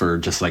was for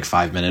just like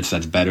 5 minutes.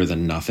 That's better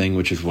than nothing,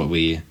 which is what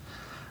we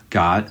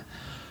got.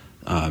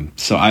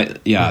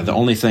 The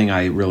only thing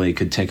I really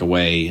could take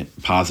away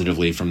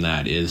positively from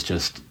that is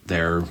just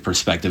their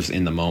perspectives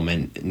in the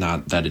moment,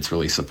 not that it's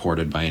really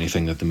supported by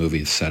anything that the movie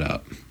has set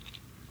up.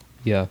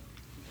 Yeah.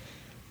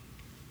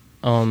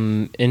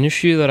 An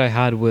issue that I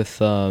had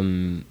with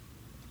a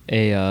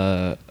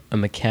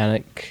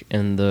mechanic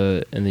in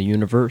the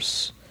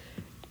universe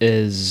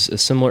is a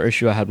similar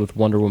issue I had with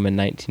Wonder Woman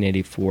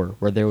 1984,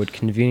 where they would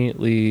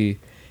conveniently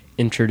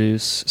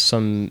introduce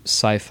some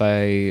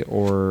sci-fi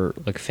or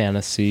like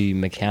fantasy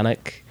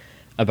mechanic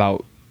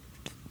about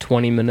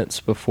 20 minutes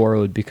before it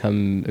would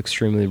become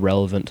extremely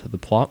relevant to the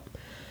plot.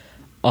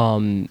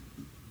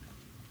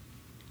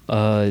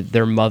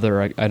 Their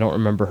mother, I don't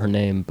remember her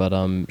name, but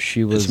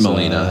she was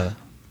Melina.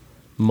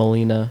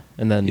 Melina,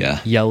 and then Yeah.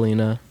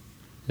 Yelena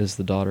is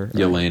the daughter.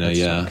 Yelena,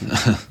 yeah.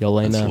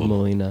 Yelena,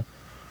 Melina.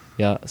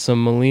 Yeah, so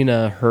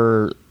Melina,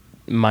 her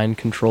mind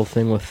control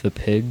thing with the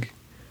pig,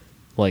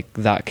 like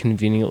that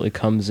conveniently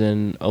comes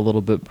in a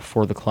little bit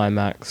before the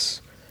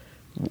climax.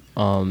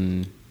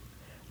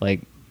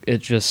 Like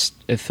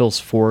it feels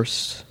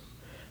forced.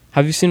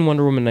 Have you seen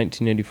Wonder Woman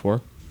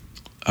 1984?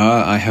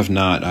 I have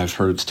not. I've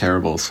heard it's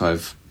terrible, so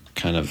I've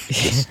kind of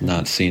just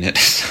not seen it.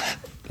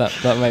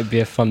 That might be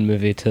a fun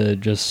movie to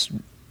just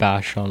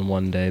bash on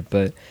one day,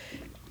 but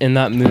in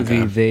that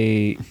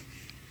movie,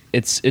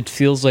 it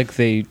feels like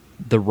the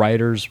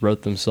writers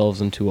wrote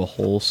themselves into a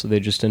hole, so they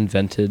just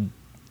invented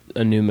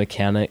a new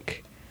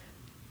mechanic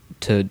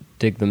to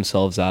dig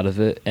themselves out of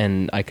it,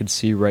 and I could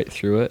see right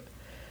through it.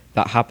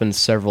 That happens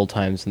several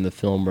times in the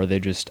film where they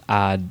just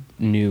add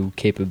new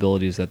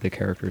capabilities that the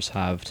characters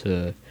have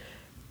to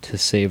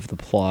save the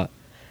plot.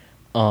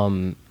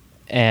 And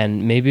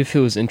maybe if it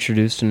was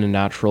introduced in a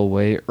natural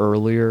way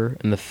earlier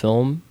in the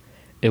film,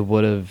 it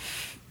would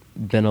have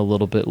been a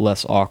little bit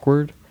less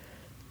awkward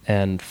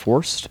and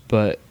forced,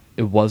 but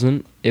it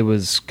wasn't. It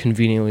was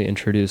conveniently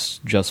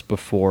introduced just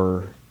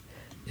before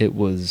it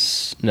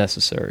was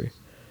necessary.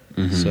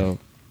 Mm-hmm. So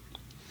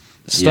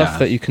stuff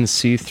that you can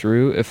see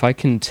through, if I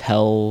can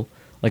tell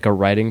like a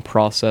writing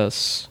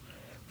process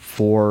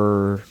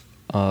for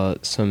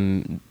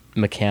some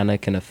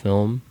mechanic in a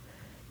film,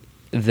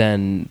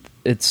 then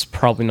it's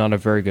probably not a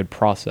very good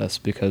process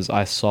because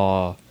I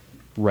saw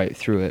right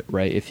through it,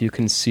 right? If you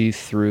can see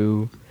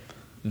through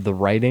the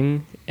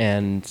writing,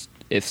 and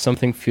if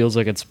something feels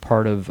like it's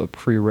part of a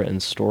pre-written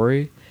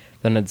story,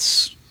 then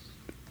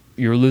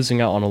you're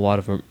losing out on a lot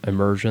of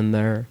immersion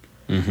there.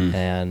 Mm-hmm.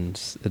 And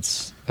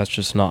that's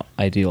just not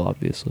ideal,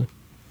 obviously.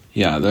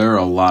 Yeah, there are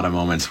a lot of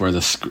moments where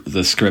the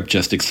script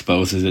just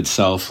exposes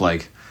itself.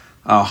 Like,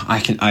 oh,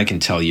 I can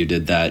tell you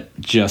did that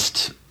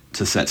just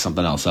to set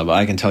something else up.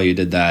 I can tell you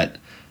did that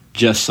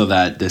just so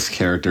that this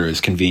character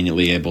is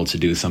conveniently able to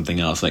do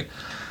something else. Like,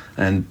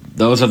 and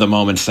those are the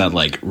moments that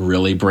like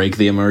really break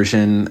the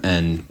immersion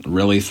and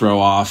really throw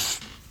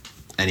off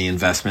any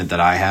investment that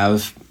I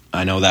have.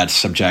 I know that's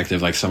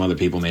subjective. Like some other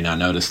people may not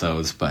notice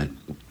those, but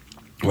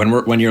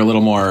when you're a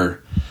little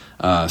more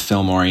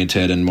film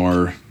oriented and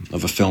more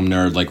of a film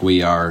nerd like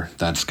we are,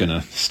 that's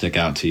gonna stick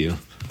out to you.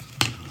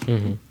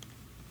 Mm-hmm.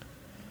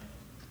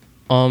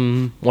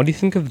 What do you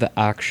think of the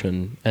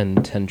action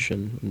and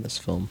tension in this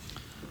film?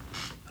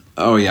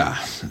 Oh yeah,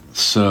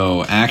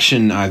 so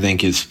action I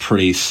think is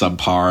pretty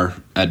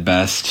subpar at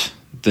best.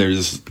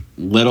 There's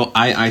little.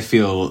 I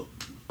feel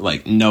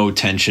like no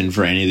tension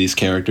for any of these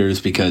characters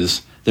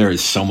because there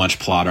is so much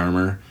plot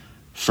armor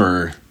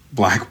for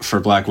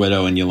Black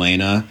Widow and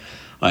Yelena.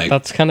 Like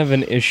that's kind of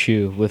an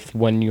issue with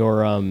when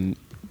you're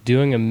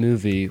doing a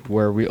movie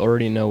where we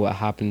already know what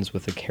happens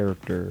with a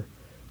character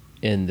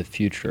in the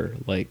future.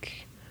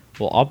 Like,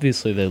 well,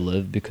 obviously they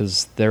live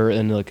because they're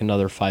in like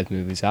another 5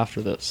 movies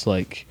after this.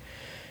 Like,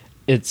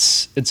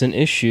 it's an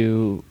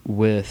issue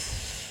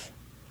with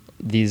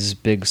these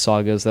big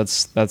sagas.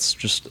 That's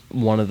just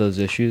one of those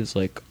issues.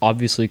 Like,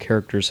 obviously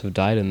characters have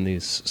died in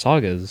these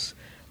sagas,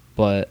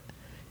 but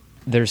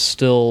there's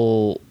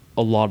still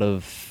a lot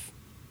of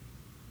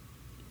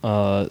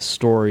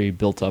story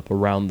built up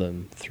around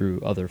them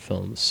through other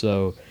films.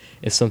 So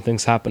if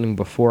something's happening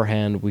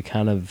beforehand, we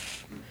kind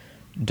of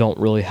don't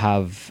really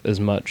have as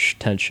much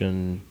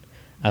tension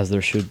as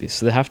there should be.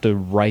 So they have to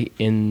write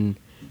in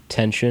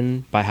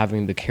tension by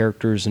having the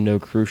characters know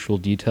crucial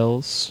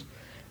details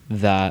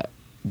that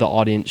the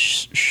audience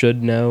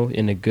should know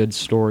in a good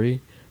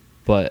story,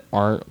 but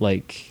aren't.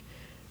 Like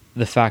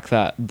the fact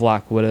that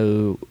Black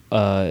Widow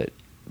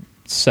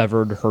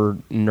severed her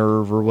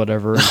nerve or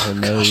whatever in her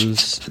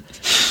nose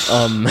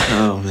oh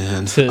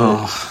man,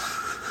 to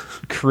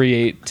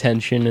create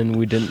tension, and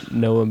we didn't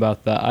know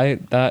about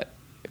that. That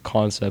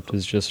concept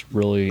is just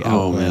really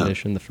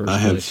outlandish in the first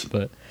place.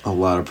 But a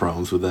lot of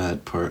problems with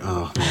that part.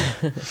 Oh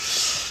man.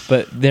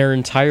 But their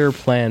entire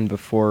plan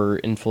before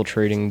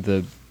infiltrating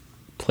the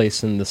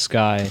place in the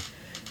sky,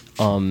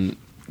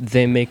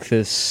 they make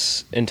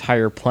this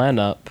entire plan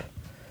up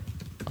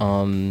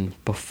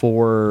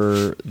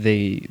before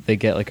they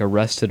get like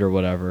arrested or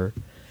whatever,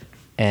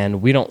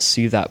 and we don't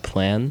see that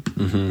plan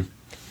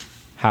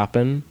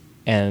happen,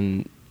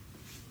 and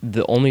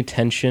the only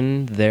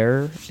tension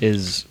there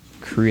is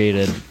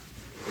created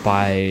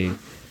by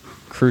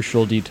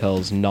crucial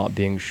details not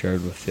being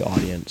shared with the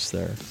audience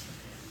there.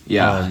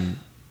 Yeah,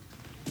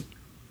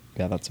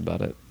 that's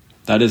about it.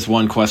 That is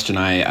one question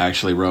I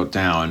actually wrote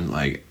down,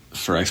 like,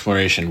 for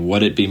exploration.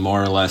 Would it be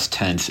more or less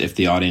tense if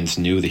the audience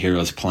knew the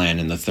hero's plan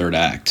in the third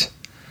act?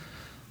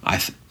 I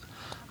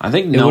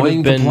think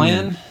knowing the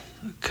plan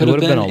could it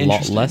have would have been a lot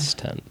interesting. less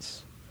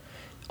tense.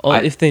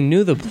 Well, if they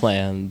knew the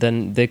plan,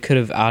 then they could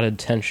have added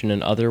tension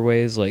in other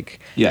ways, like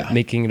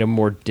making it a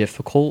more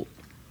difficult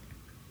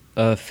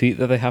feat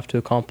that they have to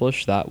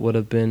accomplish. That would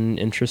have been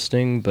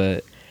interesting,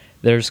 but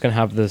they're just going to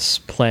have this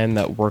plan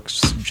that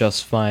works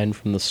just fine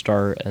from the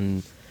start,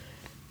 and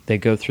they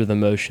go through the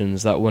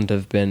motions. That wouldn't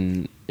have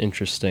been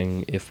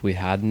interesting if we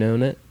had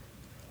known it.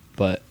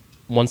 But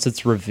once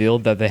it's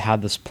revealed that they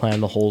had this plan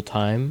the whole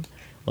time,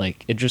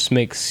 like, it just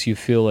makes you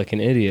feel like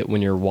an idiot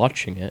when you're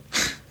watching it,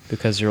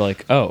 because you're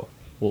like, oh,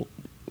 well,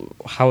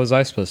 how was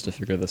I supposed to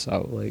figure this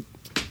out? Like,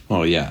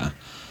 well, yeah,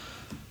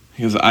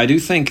 because I do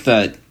think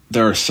that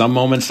there are some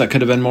moments that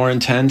could have been more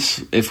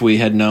intense if we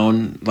had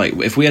known,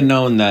 if we had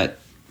known that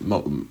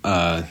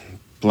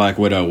Black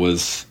Widow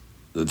was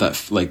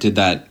that, like, did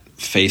that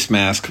face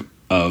mask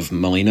of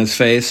Melina's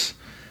face.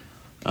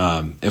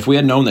 If we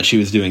had known that she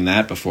was doing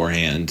that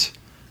beforehand,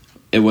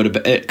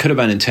 it could have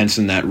been intense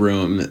in that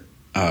room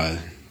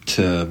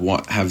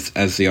to have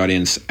as the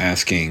audience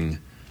asking,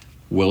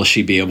 will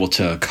she be able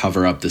to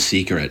cover up the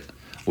secret?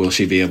 Will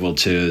she be able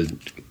to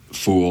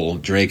fool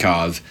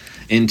Dreykov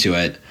into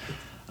it?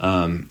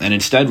 And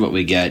instead what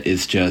we get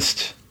is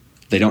just,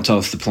 they don't tell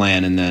us the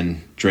plan, and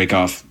then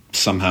Dreykov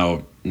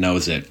somehow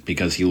knows it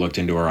because he looked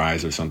into her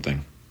eyes or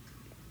something.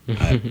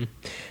 And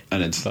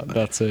it's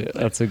that's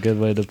a good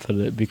way to put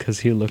it, because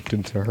he looked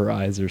into her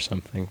eyes or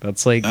something.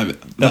 That's like, I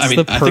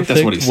think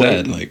that's what he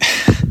said. Like,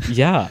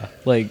 yeah,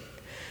 like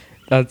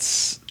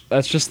that's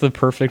just the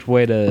perfect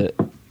way to,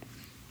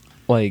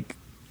 like,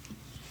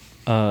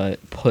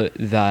 put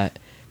that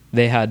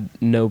they had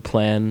no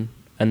plan.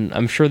 And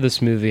I'm sure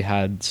this movie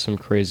had some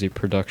crazy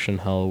production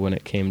hell when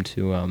it came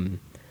to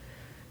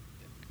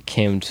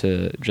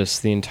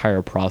just the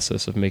entire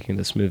process of making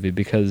this movie,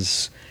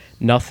 because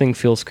nothing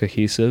feels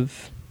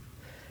cohesive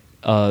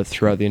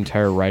throughout the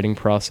entire writing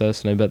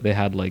process. And I bet they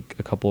had, like,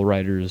 a couple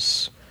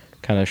writers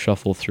kind of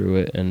shuffle through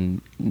it,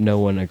 and no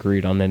one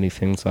agreed on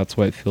anything, so that's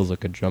why it feels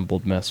like a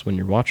jumbled mess when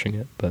you're watching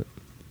it. But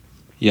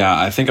yeah,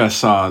 I think I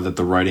saw that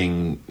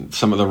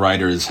some of the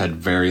writers had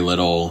very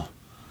little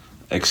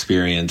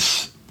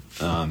experience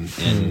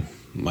in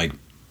like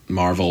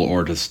Marvel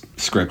or just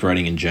script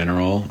writing in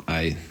general.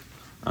 I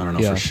don't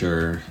know for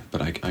sure,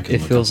 but I can.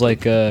 It feels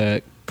like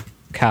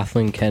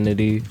Kathleen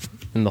Kennedy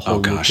in the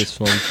whole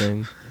Lucasfilm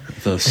thing.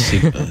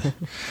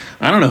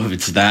 I don't know if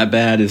it's that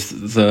bad as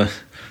the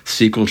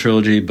sequel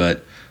trilogy,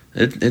 but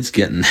it's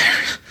getting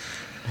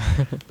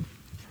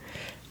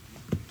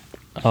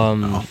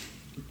there.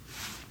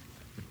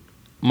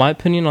 My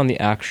opinion on the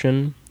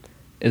action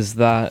is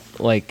that,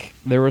 like,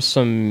 there was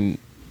some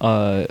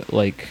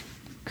like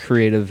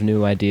creative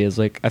new ideas.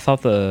 Like, I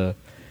thought the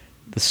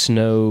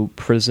snow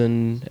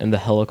prison and the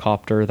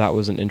helicopter, that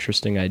was an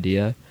interesting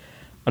idea.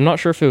 I'm not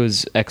sure if it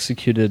was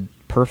executed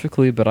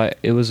perfectly, but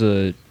it was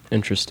a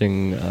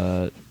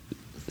interesting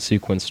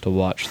sequence to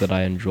watch that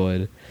I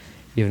enjoyed,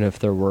 even if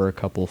there were a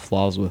couple of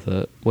flaws with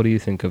it. What do you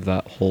think of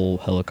that whole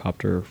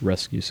helicopter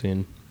rescue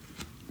scene?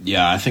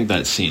 Yeah, I think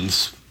that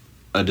scene's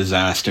a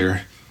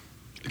disaster.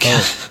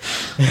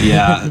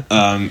 Yeah,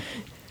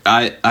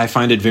 I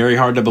find it very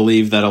hard to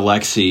believe that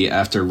Alexei,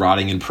 after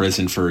rotting in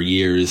prison for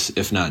years,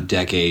 if not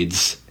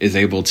decades, is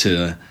able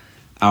to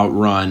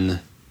outrun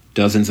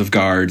dozens of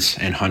guards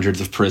and hundreds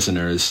of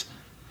prisoners.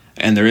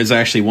 And there is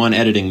actually one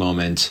editing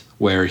moment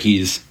where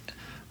he's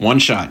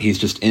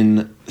just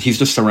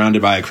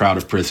surrounded by a crowd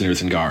of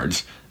prisoners and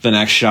guards. The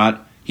next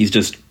shot, he's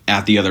just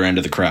at the other end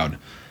of the crowd.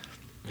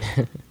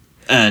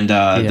 And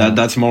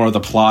that's more of the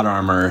plot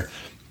armor.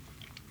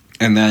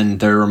 And then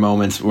there are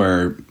moments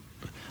where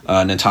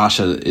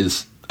Natasha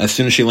is, as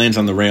soon as she lands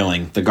on the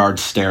railing, the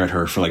guards stare at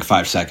her for like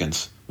 5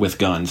 seconds with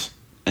guns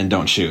and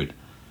don't shoot.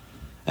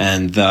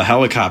 And the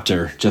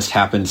helicopter just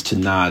happens to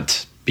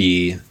not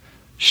be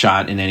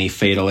shot in any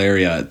fatal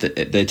area.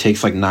 It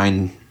takes like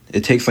 9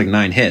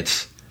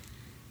 hits,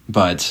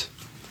 but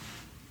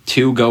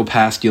 2 go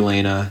past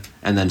Yelena,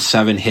 and then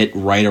 7 hit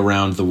right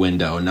around the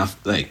window.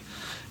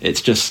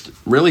 It's just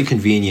really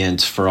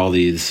convenient for all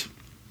these,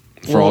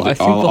 all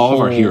of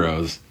our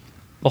heroes.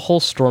 The whole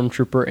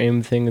stormtrooper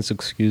aim thing is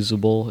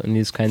excusable in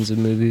these kinds of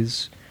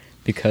movies,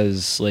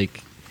 because,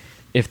 like,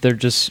 if they're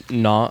just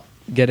not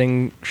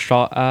getting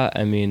shot at,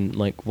 I mean,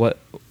 like, what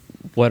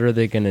are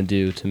they gonna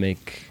do to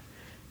make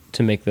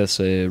this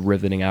a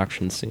riveting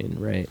action scene,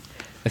 right?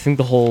 I think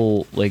the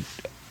whole, like,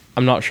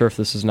 I'm not sure if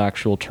this is an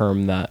actual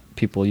term that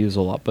people use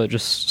a lot, but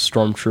just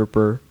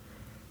stormtrooper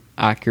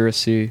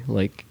accuracy,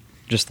 like,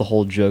 just the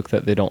whole joke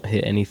that they don't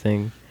hit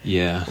anything.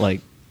 Yeah.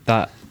 Like,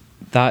 that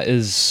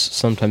is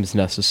sometimes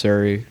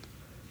necessary,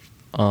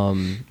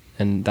 and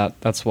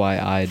that's why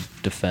I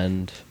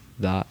defend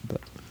that. But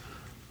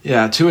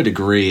yeah, to a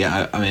degree.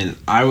 I mean,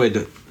 I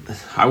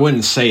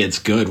wouldn't say it's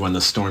good when the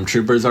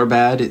stormtroopers are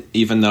bad,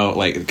 even though,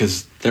 like,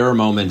 because there are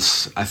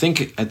moments, I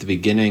think at the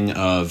beginning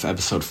of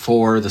episode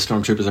 4, the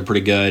stormtroopers are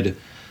pretty good,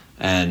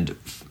 and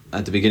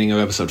at the beginning of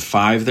episode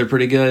 5 they're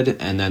pretty good,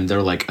 and then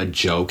they're like a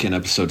joke in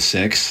episode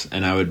 6.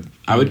 And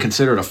I would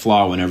consider it a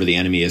flaw whenever the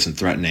enemy isn't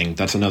threatening.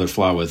 That's another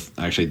flaw with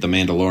actually the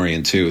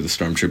Mandalorian too. The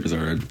stormtroopers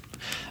are an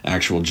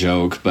actual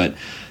joke, but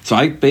so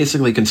I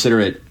basically consider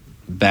it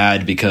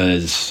bad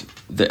because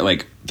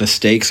the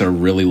stakes are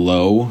really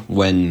low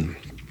when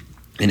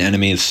an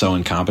enemy is so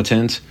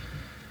incompetent.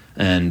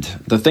 And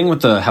the thing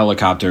with the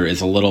helicopter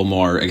is a little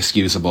more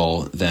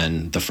excusable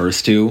than the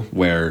first two,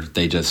 where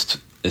they just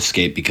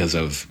escape because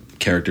of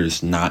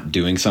characters not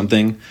doing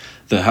something.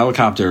 The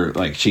helicopter,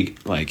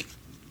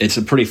 it's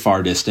a pretty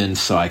far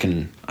distance, so I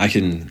can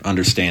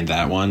understand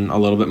that one a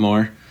little bit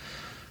more,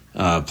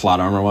 plot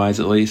armor wise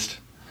at least.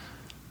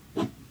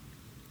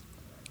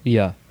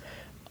 Yeah.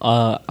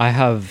 I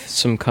have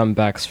some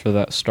comebacks for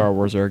that Star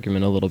Wars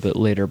argument a little bit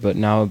later, but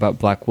now about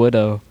Black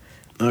Widow.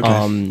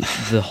 Okay.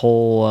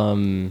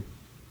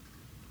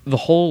 The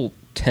whole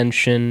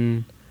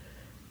tension,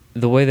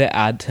 the way they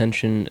add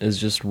tension is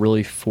just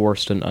really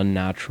forced and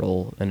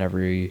unnatural in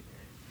every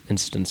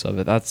instance of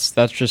it. That's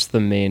just the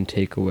main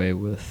takeaway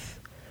with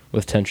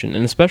tension,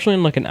 and especially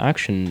in like an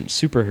action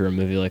superhero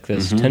movie like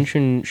this, Mm-hmm.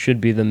 tension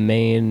should be the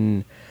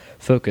main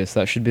focus.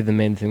 That should be the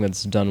main thing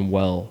that's done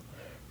well,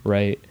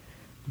 right?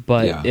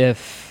 But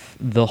if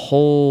the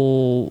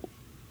whole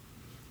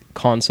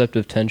concept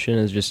of tension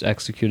is just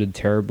executed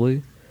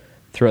terribly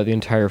throughout the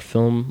entire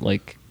film,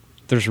 like,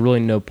 there's really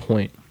no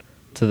point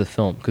to the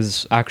film,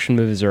 because action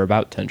movies are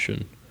about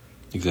tension.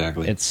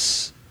 Exactly.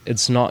 It's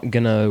not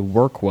gonna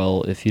work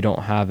well if you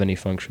don't have any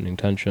functioning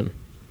tension.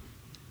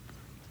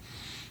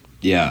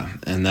 Yeah,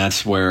 and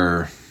that's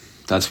why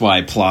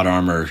plot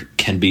armor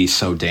can be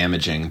so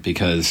damaging,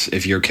 because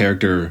if your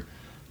character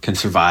can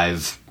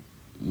survive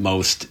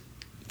most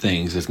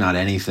things, if not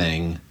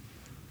anything,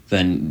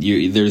 then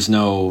there's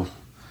no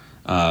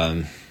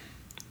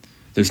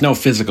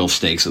physical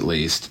stakes, at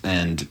least,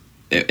 and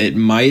it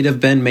might have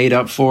been made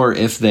up for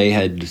if they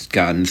had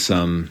gotten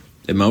some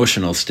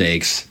emotional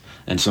stakes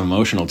and some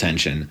emotional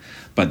tension,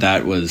 but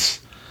that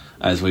was,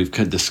 as we've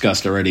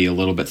discussed already, a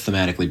little bit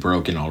thematically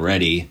broken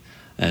already.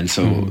 And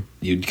so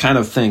you'd kind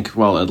of think,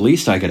 well, at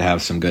least I could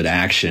have some good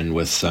action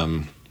with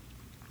some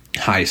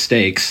high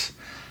stakes,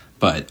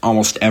 but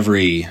almost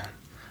every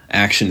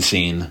action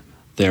scene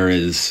there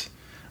is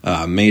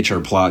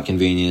major plot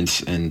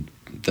convenience and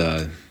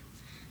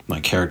my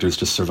characters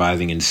just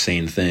surviving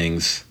insane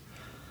things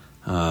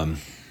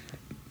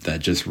that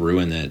just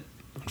ruin it,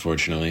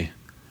 unfortunately.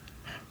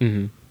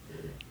 Mm-hmm.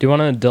 Do you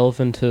want to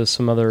delve into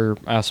some other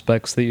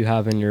aspects that you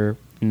have in your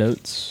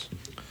notes?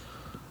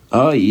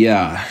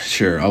 Yeah,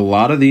 sure. A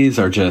lot of these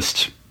are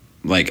just,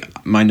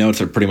 like, my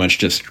notes are pretty much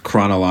just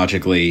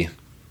chronologically,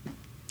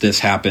 this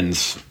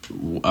happens,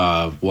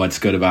 what's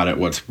good about it,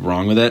 what's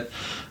wrong with it.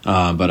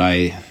 But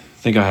I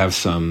think I have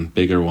some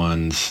bigger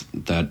ones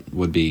that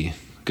would be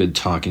good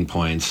talking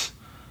points.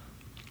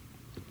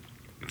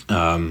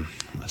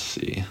 Let's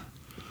see.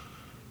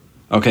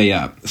 Okay,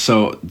 yeah.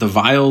 So the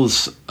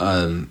vials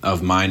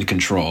of mind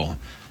control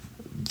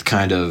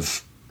kind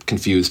of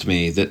confused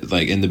me. That,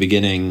 like, in the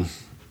beginning,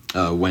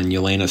 when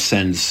Yelena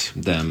sends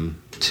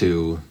them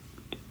to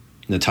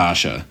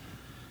Natasha,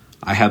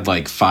 I had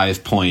like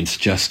 5 points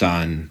just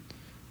on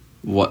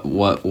what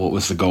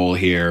was the goal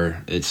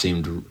here. It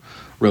seemed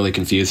really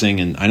confusing,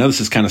 and I know this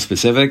is kind of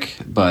specific,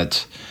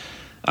 but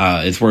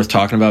it's worth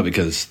talking about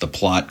because the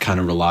plot kind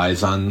of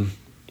relies on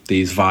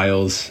these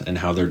vials and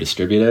how they're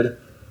distributed.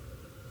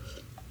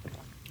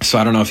 So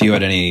I don't know if you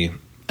had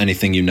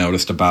anything you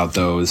noticed about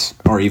those,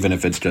 or even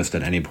if it's just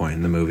at any point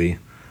in the movie.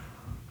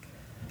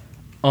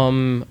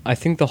 I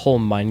think the whole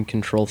mind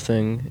control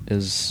thing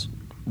is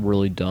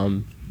really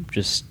dumb.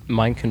 Just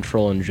mind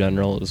control in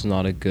general is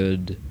not a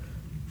good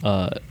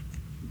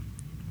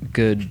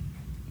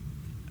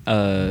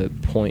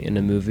point in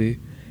a movie,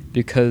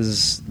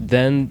 because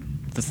then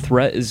the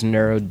threat is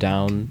narrowed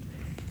down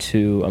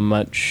to a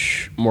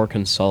much more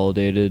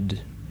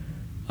consolidated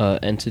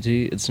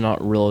entity. It's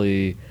not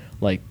really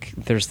like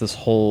there's this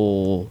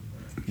whole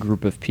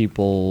group of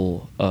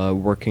people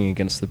working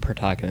against the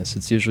protagonist.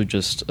 It's usually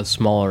just a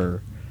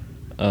smaller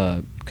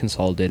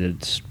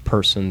consolidated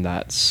person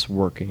that's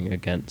working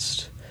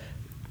against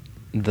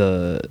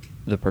the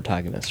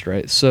protagonist,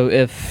 right? So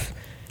if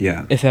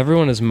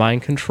everyone is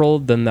mind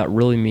controlled, then that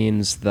really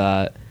means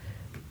that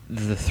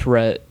the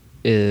threat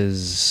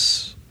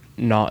is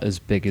not as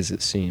big as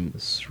it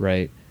seems,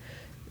 right?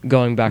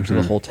 Going back to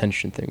the whole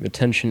tension thing, the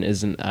tension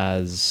isn't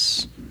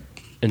as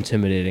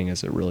intimidating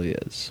as it really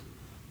is.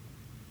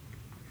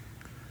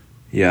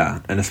 Yeah,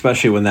 and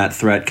especially when that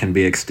threat can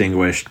be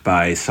extinguished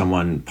by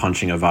someone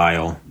punching a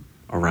vial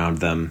around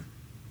them,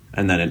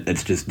 and then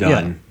it's just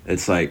done. Yeah.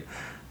 It's like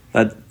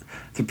that.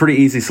 It's a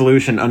pretty easy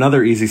solution.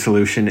 Another easy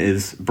solution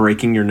is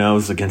breaking your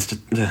nose against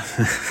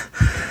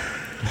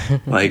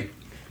like,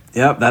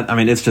 yeah. That, I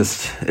mean, it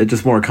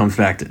just more comes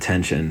back to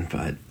tension,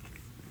 but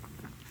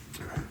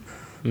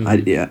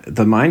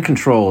the mind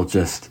control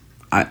just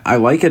I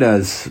like it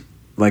as,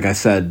 like I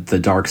said, the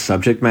dark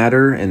subject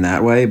matter in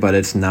that way, but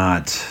it's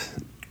not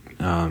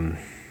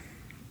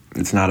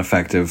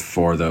effective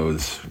for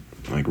those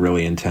like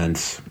really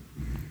intense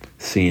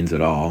scenes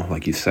at all,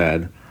 like you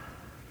said.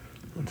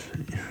 Let's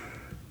see.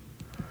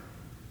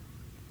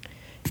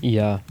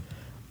 Yeah.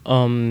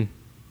 Do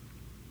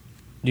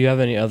you have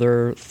any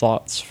other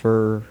thoughts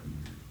for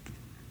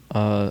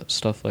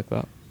stuff like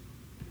that?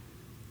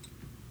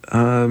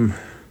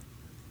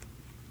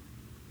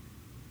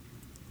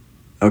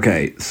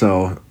 Okay,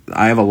 so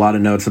I have a lot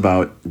of notes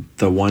about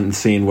the one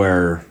scene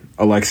where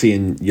Alexei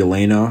and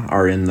Yelena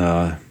are in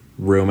the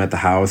room at the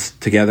house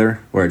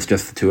together, where it's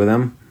just the two of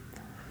them.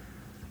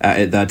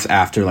 That's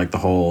after like the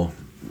whole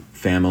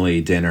family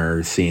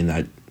dinner scene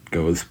that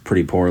goes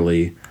pretty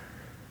poorly.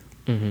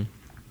 Mm-hmm.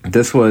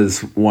 This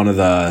was one of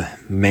the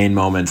main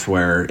moments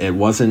where it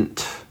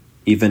wasn't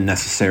even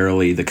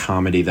necessarily the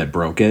comedy that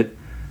broke it.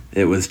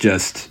 It was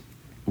just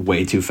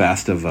way too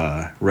fast of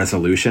a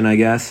resolution, I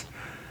guess.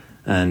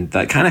 And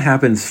that kind of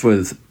happens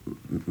with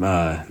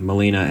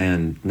Melina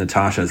and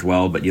Natasha as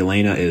well, but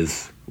Yelena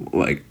is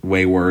like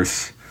way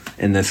worse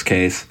in this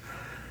case.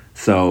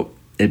 So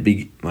it'd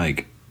be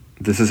like,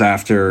 this is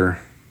after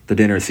the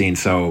dinner scene,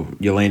 so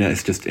Yelena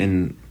is just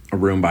in a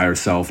room by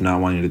herself,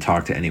 not wanting to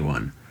talk to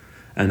anyone.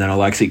 And then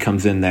Alexei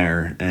comes in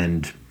there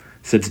and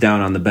sits down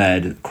on the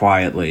bed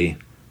quietly,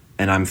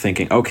 and I'm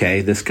thinking,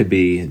 okay, this could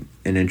be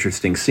an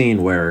interesting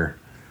scene where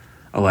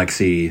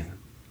Alexei...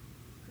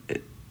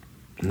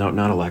 No,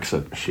 not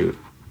Alexa. Shoot.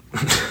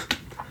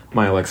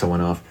 My Alexa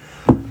went off.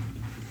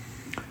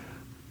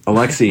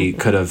 Alexei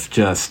could have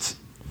just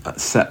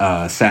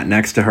sat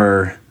next to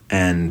her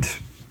and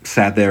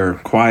sat there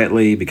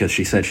quietly because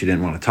she said she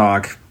didn't want to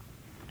talk.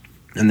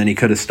 And then he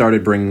could have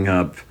started bringing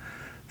up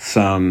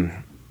some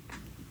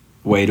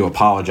way to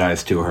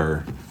apologize to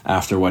her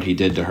after what he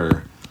did to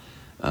her.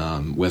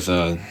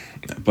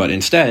 But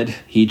instead,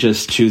 he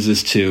just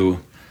chooses to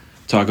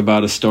talk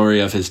about a story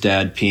of his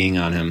dad peeing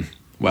on him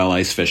while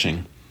ice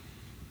fishing.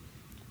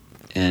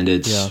 And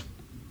it's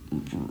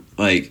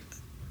like,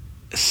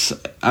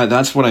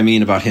 that's what I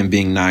mean about him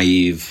being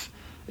naive.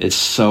 It's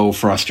so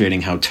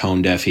frustrating how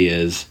tone deaf he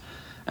is.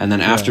 And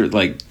then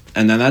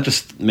and then that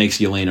just makes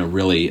Yelena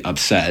really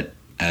upset,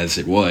 as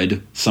it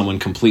would, someone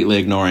completely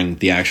ignoring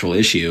the actual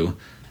issue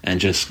and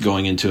just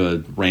going into a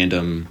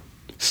random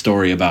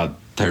story about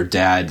their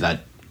dad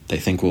that they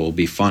think will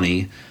be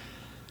funny.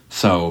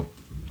 So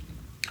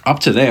up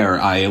to there,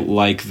 I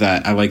like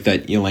that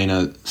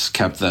Yelena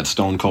kept that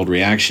stone cold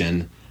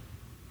reaction,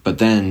 but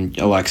then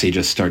Alexei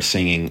just starts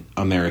singing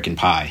American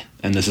Pie.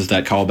 And this is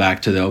that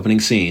callback to the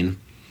opening scene.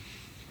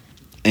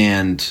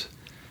 And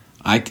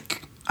I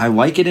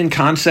like it in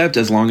concept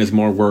as long as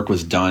more work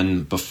was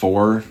done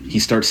before he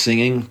starts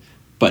singing,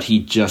 but he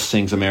just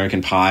sings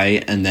American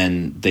Pie, and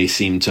then they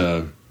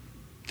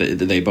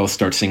both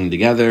start singing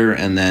together,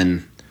 and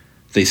then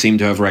they seem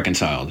to have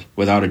reconciled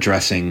without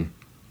addressing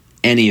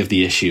any of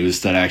the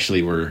issues that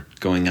actually were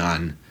going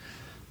on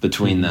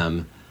between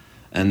them.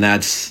 And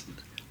that's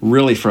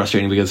really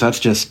frustrating because that's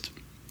just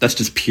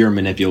pure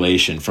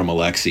manipulation from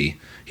Alexei.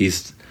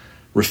 He's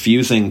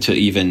refusing to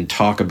even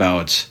talk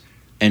about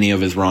any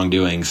of his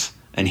wrongdoings,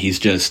 and he's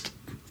just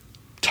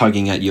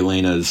tugging at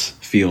Yelena's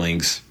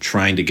feelings,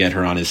 trying to get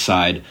her on his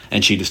side,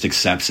 and she just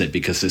accepts it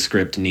because the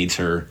script needs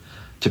her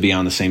to be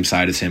on the same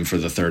side as him for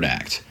the third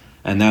act.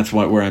 And that's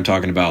where I'm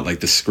talking about,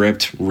 like, the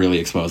script really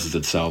exposes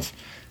itself.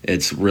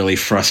 It's really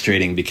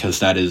frustrating because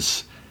that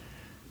is,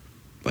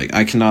 like,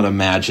 I cannot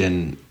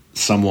imagine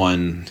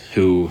someone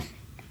who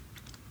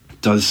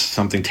does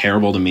something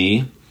terrible to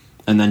me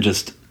and then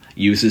just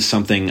uses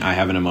something I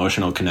have an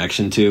emotional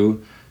connection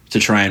to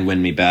try and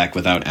win me back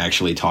without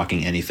actually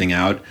talking anything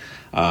out.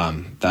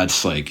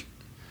 That's like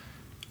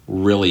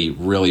really,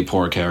 really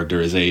poor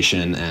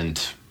characterization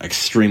and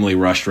extremely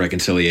rushed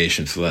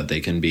reconciliation so that they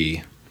can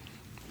be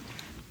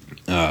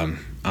on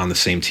the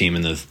same team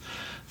in the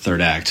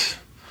third act.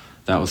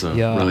 That was a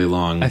really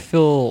long... I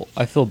feel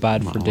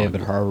bad for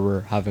David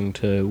Harbour having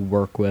to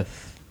work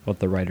with what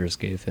the writers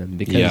gave him,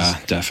 because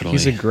definitely.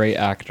 He's a great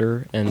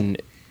actor,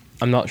 and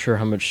I'm not sure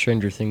how much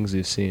Stranger Things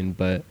you've seen,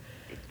 but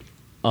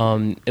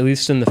at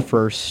least in the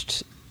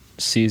first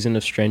season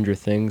of Stranger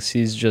Things,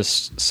 he's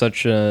just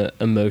such a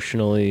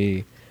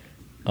emotionally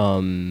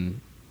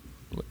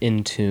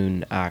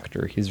in-tune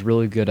actor. He's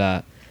really good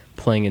at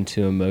playing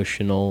into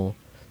emotional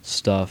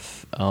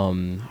stuff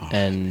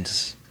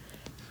and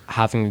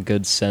having a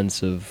good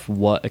sense of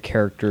what a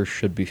character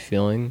should be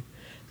feeling.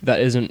 That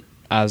isn't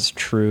as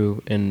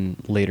true in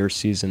later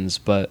seasons,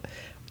 but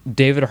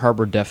David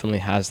Harbour definitely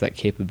has that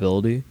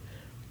capability.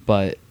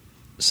 But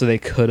so they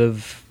could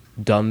have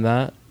done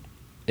that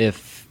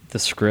if the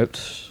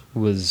script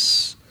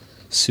was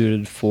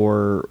suited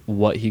for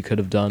what he could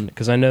have done,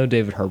 because I know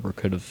David Harbour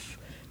could have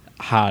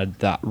had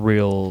that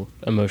real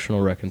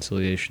emotional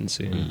reconciliation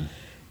scene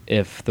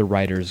if the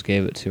writers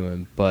gave it to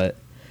him, but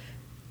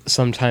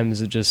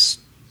sometimes it just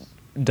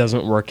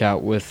doesn't work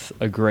out with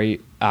a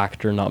great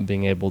actor not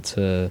being able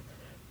to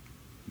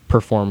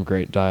perform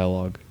great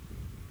dialogue.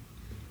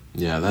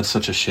 Yeah, that's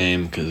such a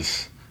shame,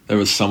 because there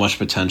was so much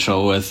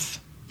potential with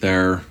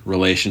their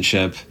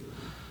relationship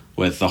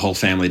with the whole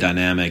family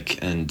dynamic,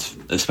 and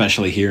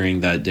especially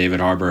hearing that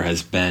David Harbour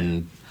has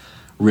been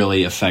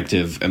really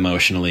effective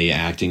emotionally,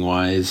 acting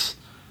wise.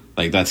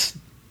 Like that's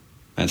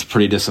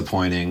pretty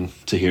disappointing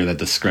to hear that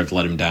the script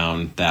let him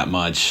down that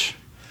much.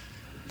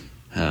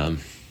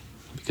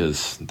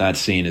 Because that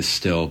scene is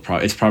still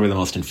it's probably the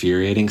most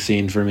infuriating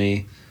scene for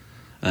me,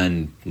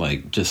 and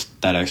like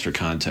just that extra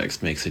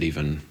context makes it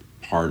even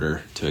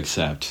harder to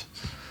accept.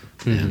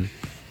 Mm-hmm.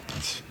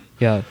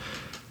 Yeah,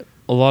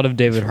 a lot of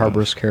David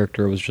Harbour's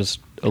character was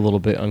just a little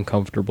bit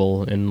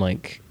uncomfortable in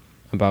like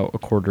about a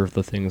quarter of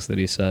the things that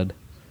he said.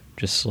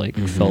 Just like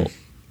felt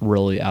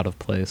really out of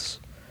place.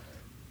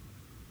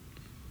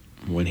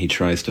 When he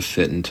tries to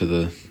fit into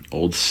the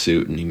old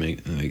suit, and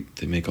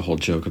they make a whole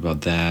joke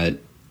about that.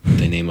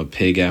 They name a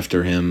pig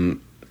after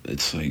him.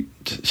 It's like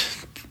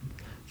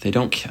I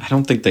don't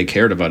think they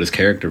cared about his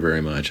character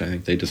very much. I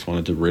think they just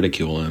wanted to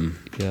ridicule him.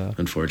 Yeah,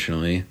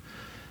 unfortunately,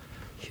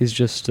 he's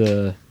just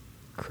a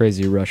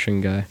crazy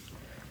Russian guy.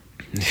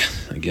 Yeah,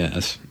 I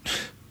guess.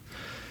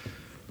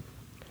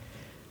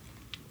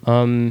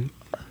 Do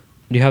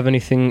you have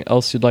anything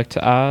else you'd like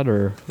to add,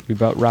 or are we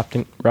about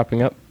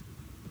wrapping up?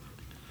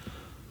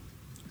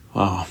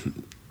 Well,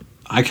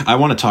 I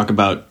want to talk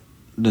about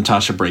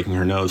Natasha breaking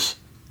her nose.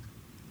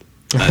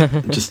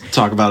 Just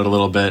talk about it a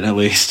little bit, at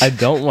least. I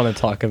don't want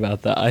to talk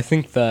about that. I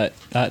think that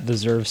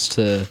deserves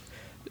to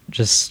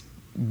just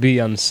be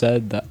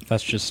unsaid.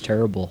 That's just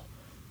terrible.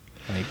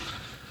 Like,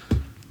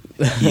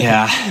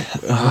 yeah,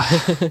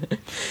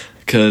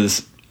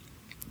 because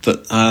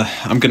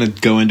I'm gonna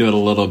go into it a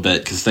little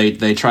bit because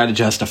they try to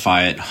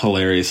justify it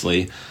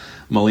hilariously.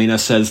 Melina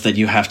says that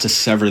you have to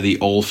sever the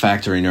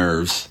olfactory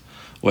nerves,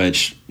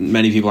 which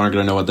many people aren't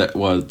going to know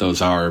what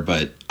those are,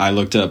 but I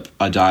looked up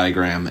a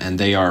diagram, and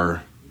they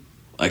are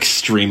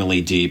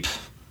extremely deep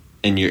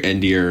into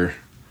your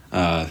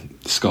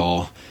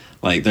skull.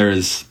 Like there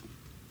is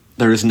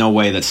no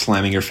way that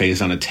slamming your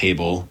face on a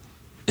table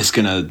is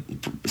going to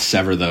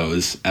sever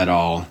those at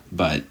all.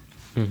 But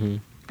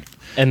and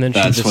then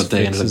that's she just what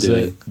they ended up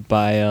doing it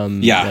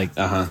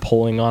by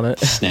pulling on it,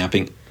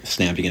 snapping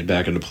it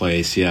back into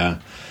place.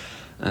 Yeah,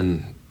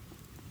 and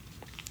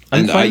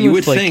you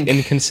would think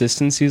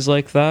inconsistencies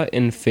like that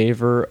in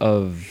favor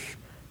of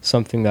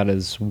something that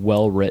is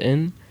well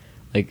written,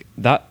 like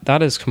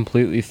that is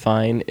completely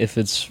fine if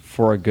it's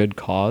for a good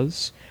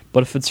cause.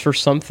 But if it's for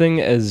something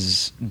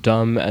as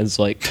dumb as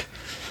like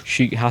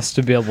she has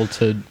to be able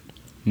to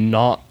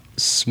not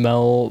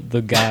smell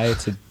the guy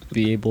to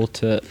be able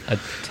to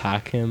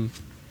attack him,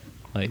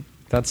 like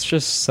that's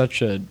just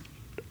such a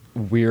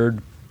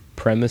weird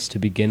premise to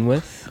begin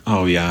with.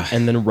 Oh yeah,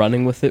 and then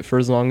running with it for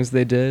as long as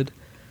they did.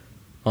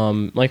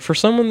 Like for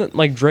someone that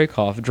like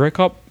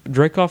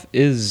Dreykov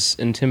is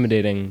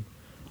intimidating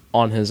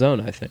on his own,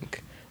 I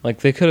think. Like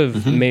they could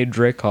have made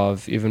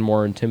Dreykov even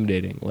more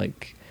intimidating,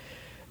 like,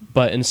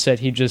 but instead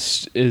he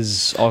just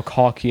is all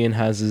cocky and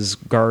has his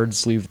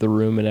guards leave the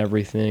room and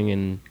everything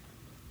and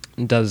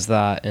does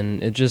that,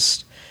 and it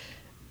just,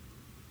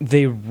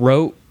 they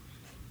wrote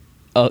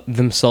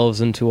themselves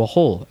into a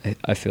hole.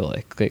 I feel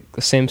like the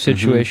same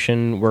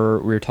situation where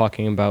we were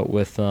talking about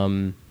with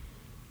them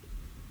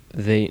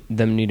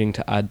needing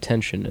to add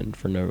tension in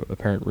for no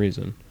apparent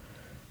reason.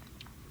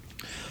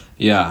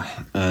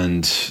 Yeah,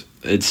 and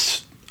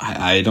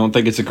I don't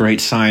think it's a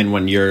great sign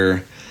when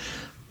your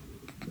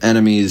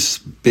enemy's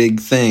big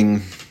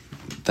thing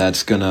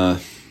that's gonna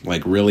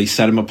like really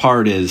set him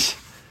apart is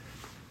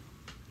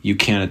you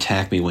can't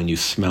attack me when you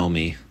smell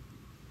me.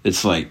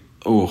 It's like,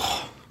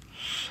 oh.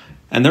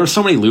 And there were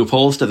so many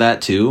loopholes to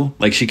that too.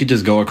 Like she could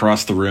just go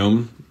across the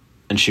room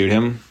and shoot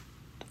him.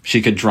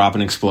 She could drop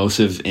an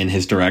explosive in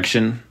his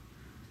direction.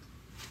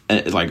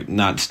 Like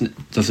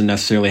doesn't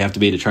necessarily have to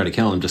be to try to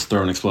kill him. Just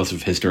throw an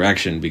explosive his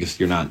direction because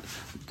you're not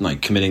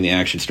like committing the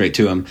action straight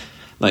to him.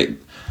 Like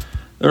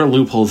there are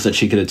loopholes that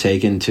she could have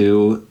taken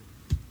too,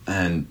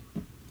 and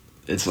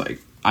it's like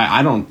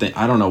I don't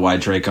know why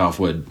Dreykov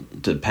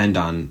would depend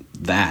on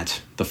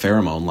that, the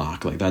pheromone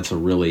lock. Like that's a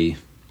really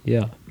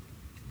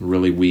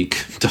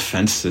weak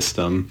defense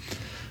system.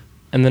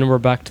 And then we're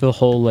back to the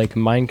whole like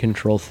mind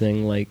control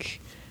thing. Like,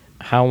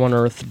 how on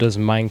earth does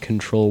mind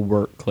control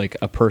work? Like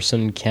a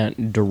person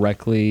can't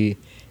directly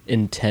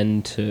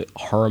intend to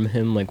harm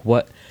him. Like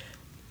what?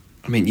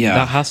 I mean, yeah,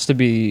 that has to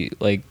be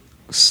like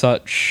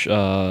such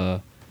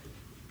a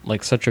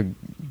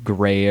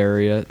gray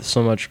area.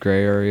 So much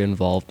gray area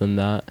involved in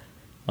that.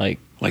 Like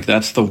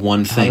that's the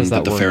one thing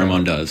that the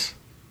pheromone does.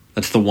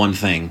 That's the one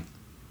thing,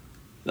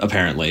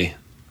 apparently,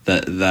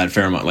 that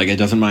pheromone, like it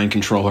doesn't mind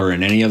control her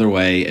in any other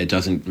way. It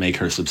doesn't make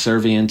her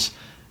subservient.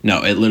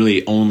 No, it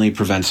literally only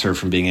prevents her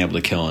from being able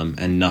to kill him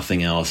and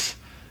nothing else.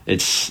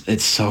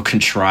 It's so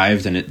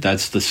contrived, and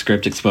that's the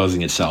script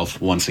exposing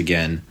itself once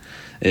again.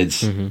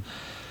 It's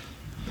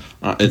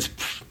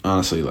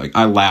honestly like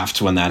I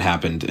laughed when that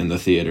happened in the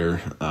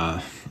theater.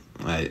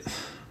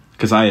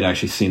 Because I had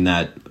actually seen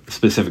that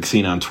specific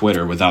scene on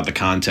Twitter without the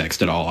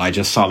context at all. I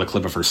just saw the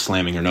clip of her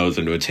slamming her nose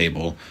into a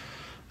table,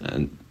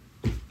 and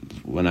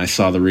when I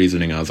saw the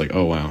reasoning, I was like,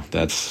 "Oh wow,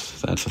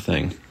 that's a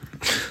thing."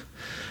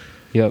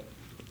 Yep.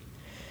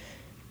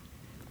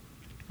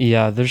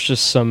 Yeah, there's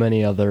just so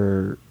many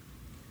other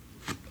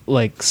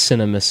like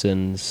cinema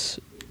sins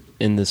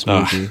in this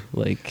movie.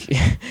 Like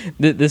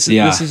this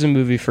is a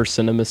movie for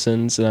cinema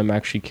sins, and I'm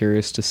actually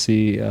curious to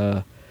see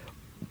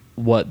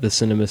what the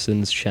Cinema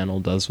Sins channel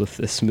does with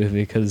this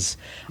movie, because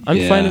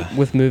I'm fine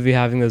with movies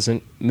having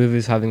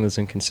those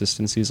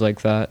inconsistencies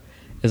like that,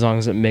 as long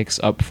as it makes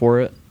up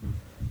for it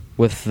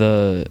with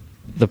the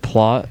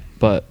plot.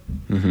 But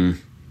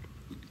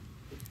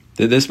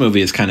this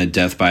movie is kind of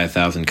death by a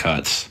thousand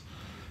cuts.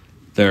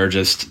 There are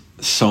just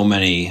so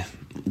many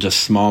just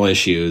small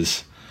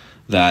issues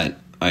that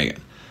I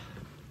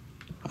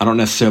don't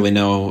necessarily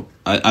know.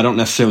 I don't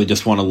necessarily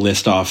just want to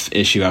list off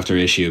issue after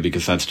issue,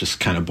 because that's just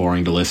kind of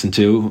boring to listen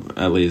to.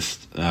 At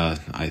least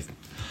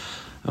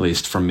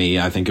for me,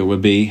 I think it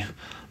would be.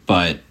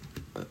 But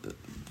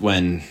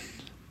when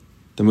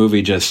the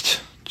movie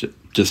just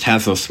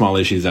has those small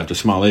issues after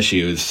small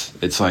issues,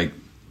 it's like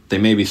they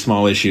may be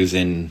small issues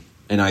in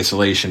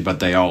isolation, but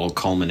they all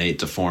culminate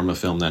to form a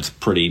film that's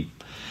pretty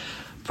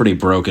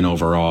broken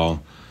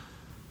overall.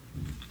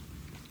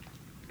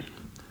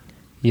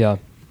 Yeah.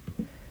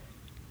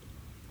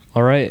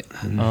 All right.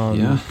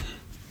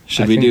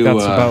 Should we do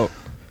that's about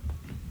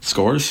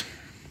scores?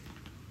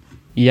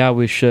 Yeah,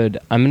 we should.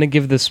 I'm going to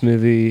give this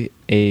movie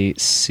a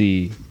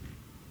C.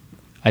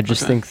 I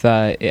just think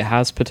that it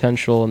has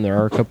potential and there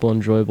are a couple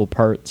enjoyable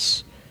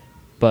parts,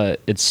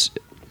 but it's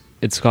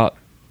got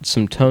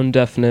some tone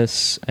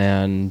deafness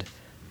and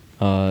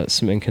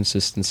some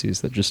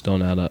inconsistencies that just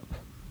don't add up.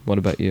 What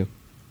about you?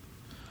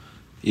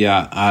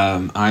 Yeah,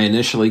 I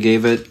initially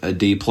gave it a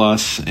D+,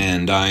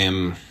 and I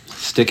am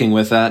sticking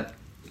with that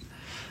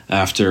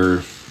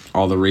after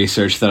all the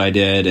research that I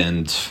did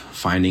and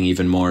finding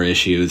even more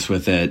issues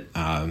with it,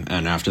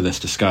 and after this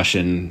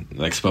discussion,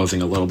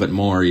 exposing a little bit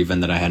more even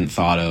that I hadn't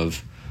thought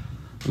of.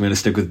 I'm going to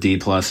stick with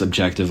D+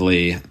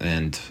 objectively,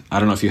 and I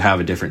don't know if you have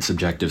a different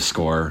subjective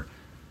score.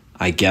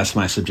 I guess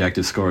my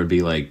subjective score would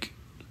be like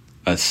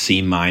a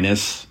C-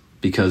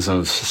 because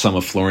of some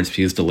of Florence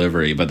Pugh's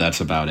delivery, but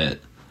that's about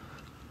it.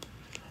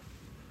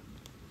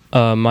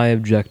 My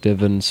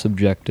objective and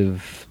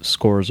subjective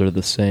scores are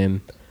the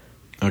same.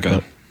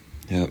 Okay.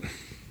 Yep.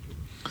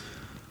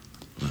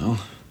 Well,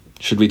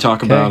 should we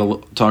talk a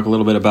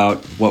little bit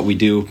about what we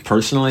do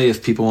personally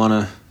if people want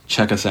to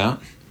check us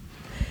out?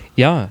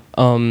 Yeah.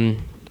 So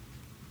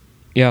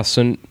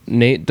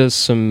Nate does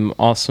some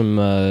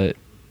awesome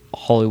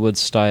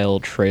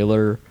Hollywood-style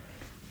trailer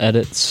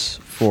edits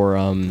for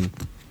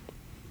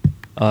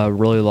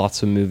really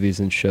lots of movies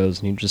and shows,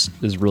 and he just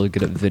is really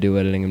good at video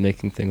editing and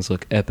making things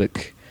look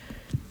epic.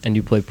 And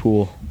you play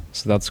pool,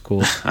 so that's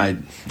cool. I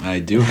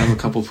do have a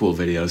couple pool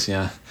videos,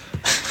 yeah.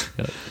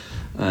 Yep.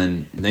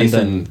 And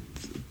Nathan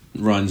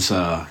runs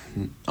a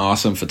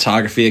awesome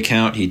photography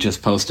account. He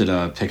just posted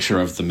a picture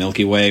of the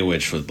Milky Way,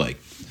 which was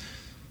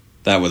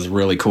that was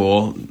really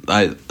cool.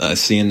 I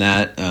seeing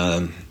that,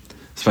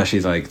 especially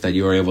that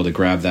you were able to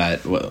grab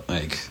that.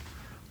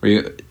 Were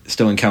you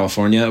still in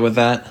California with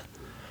that?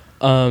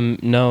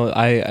 No,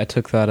 I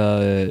took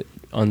that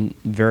on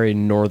very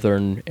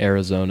northern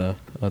Arizona.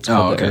 It's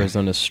called the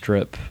Arizona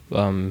Strip,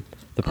 the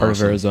part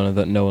of Arizona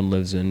that no one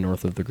lives in,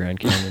 north of the Grand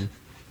Canyon.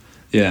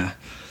 Yeah,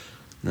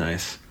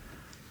 nice.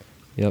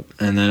 Yep.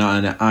 And then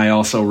I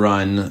also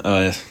run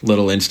a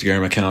little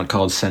Instagram account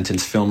called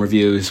Sentence Film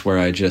Reviews, where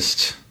I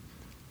just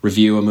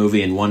review a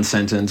movie in one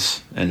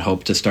sentence and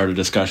hope to start a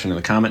discussion in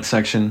the comment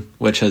section,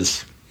 which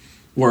has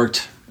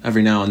worked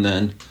every now and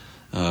then.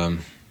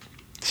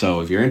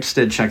 So if you're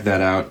interested, check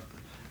that out.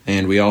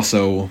 And we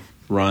also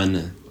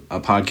run a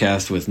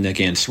podcast with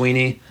Nick and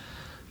Sweeney,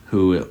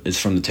 who is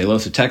from the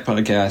Telosa Tech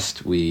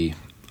podcast.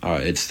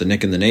 It's the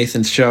Nick and the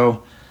Nathan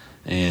show,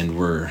 and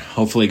we're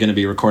hopefully going to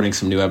be recording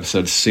some new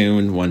episodes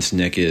soon once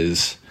Nick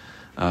is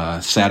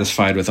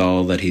satisfied with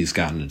all that he's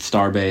gotten at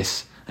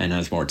Starbase and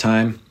has more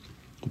time.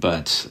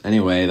 But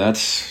anyway,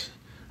 that's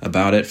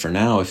about it for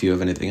now, if you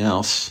have anything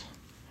else.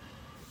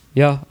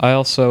 Yeah, I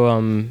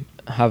also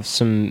have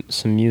some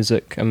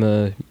music. I'm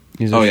a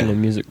musician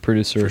and music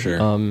producer. For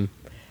sure.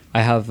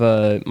 I have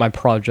my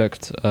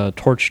project,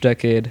 Torch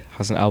Decade,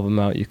 has an album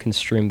out. You can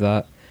stream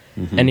that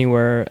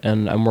anywhere,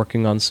 and I'm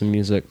working on some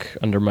music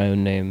under my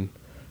own name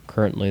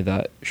currently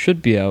that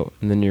should be out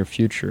in the near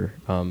future.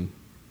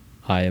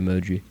 Hi,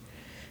 emoji.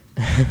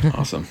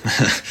 Awesome.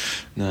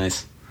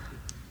 Nice.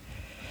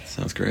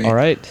 Sounds great. All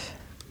right.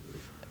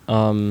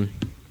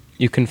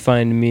 You can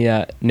find me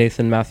at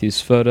Nathan Matthews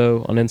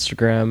Photo on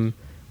Instagram,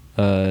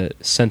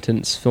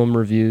 Sentence Film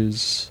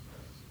Reviews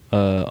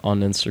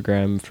on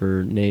Instagram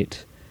for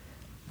Nate,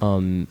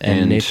 and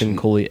Nathan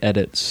Coley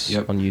Edits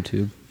on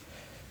YouTube.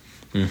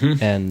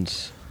 Mm-hmm.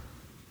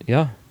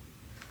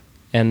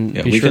 And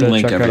be sure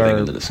to check out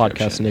our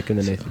podcast, Nick and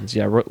the Nathans.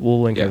 Yeah,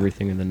 we'll link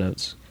everything in the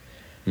notes.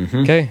 Mm-hmm.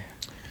 Okay.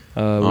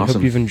 We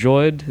hope you've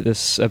enjoyed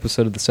this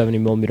episode of the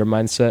 70mm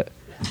Mindset.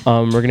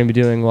 We're going to be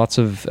doing lots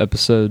of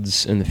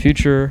episodes in the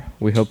future.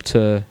 We hope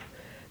to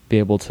be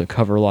able to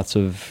cover lots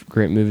of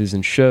great movies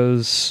and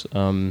shows.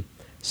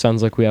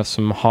 Sounds like we have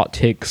some hot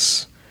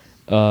takes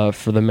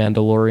for The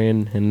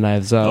Mandalorian and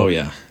Knives Out. Oh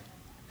yeah.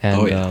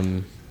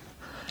 And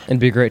it'd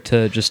be great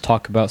to just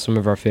talk about some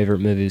of our favorite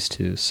movies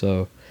too.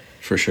 So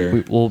for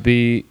sure,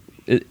 we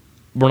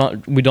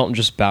don't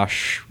just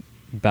bash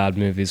bad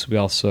movies. We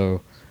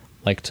also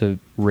like to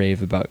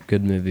rave about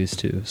good movies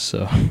too.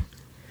 So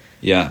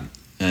yeah,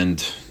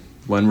 and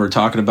when we're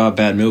talking about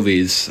bad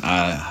movies,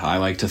 I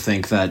like to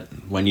think that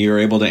when you're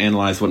able to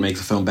analyze what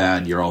makes a film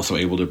bad, you're also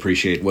able to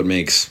appreciate what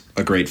makes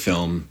a great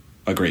film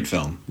a great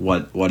film.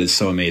 What is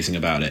so amazing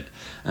about it,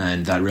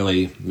 and that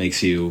really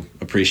makes you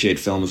appreciate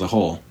film as a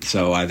whole.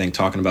 So I think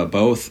talking about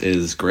both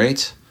is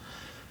great,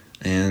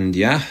 and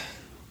yeah,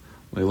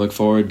 we look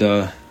forward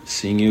to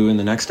seeing you in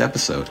the next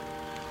episode.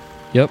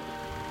 Yep.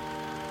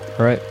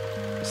 All right.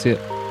 See ya.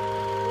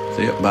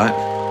 See ya.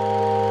 Bye.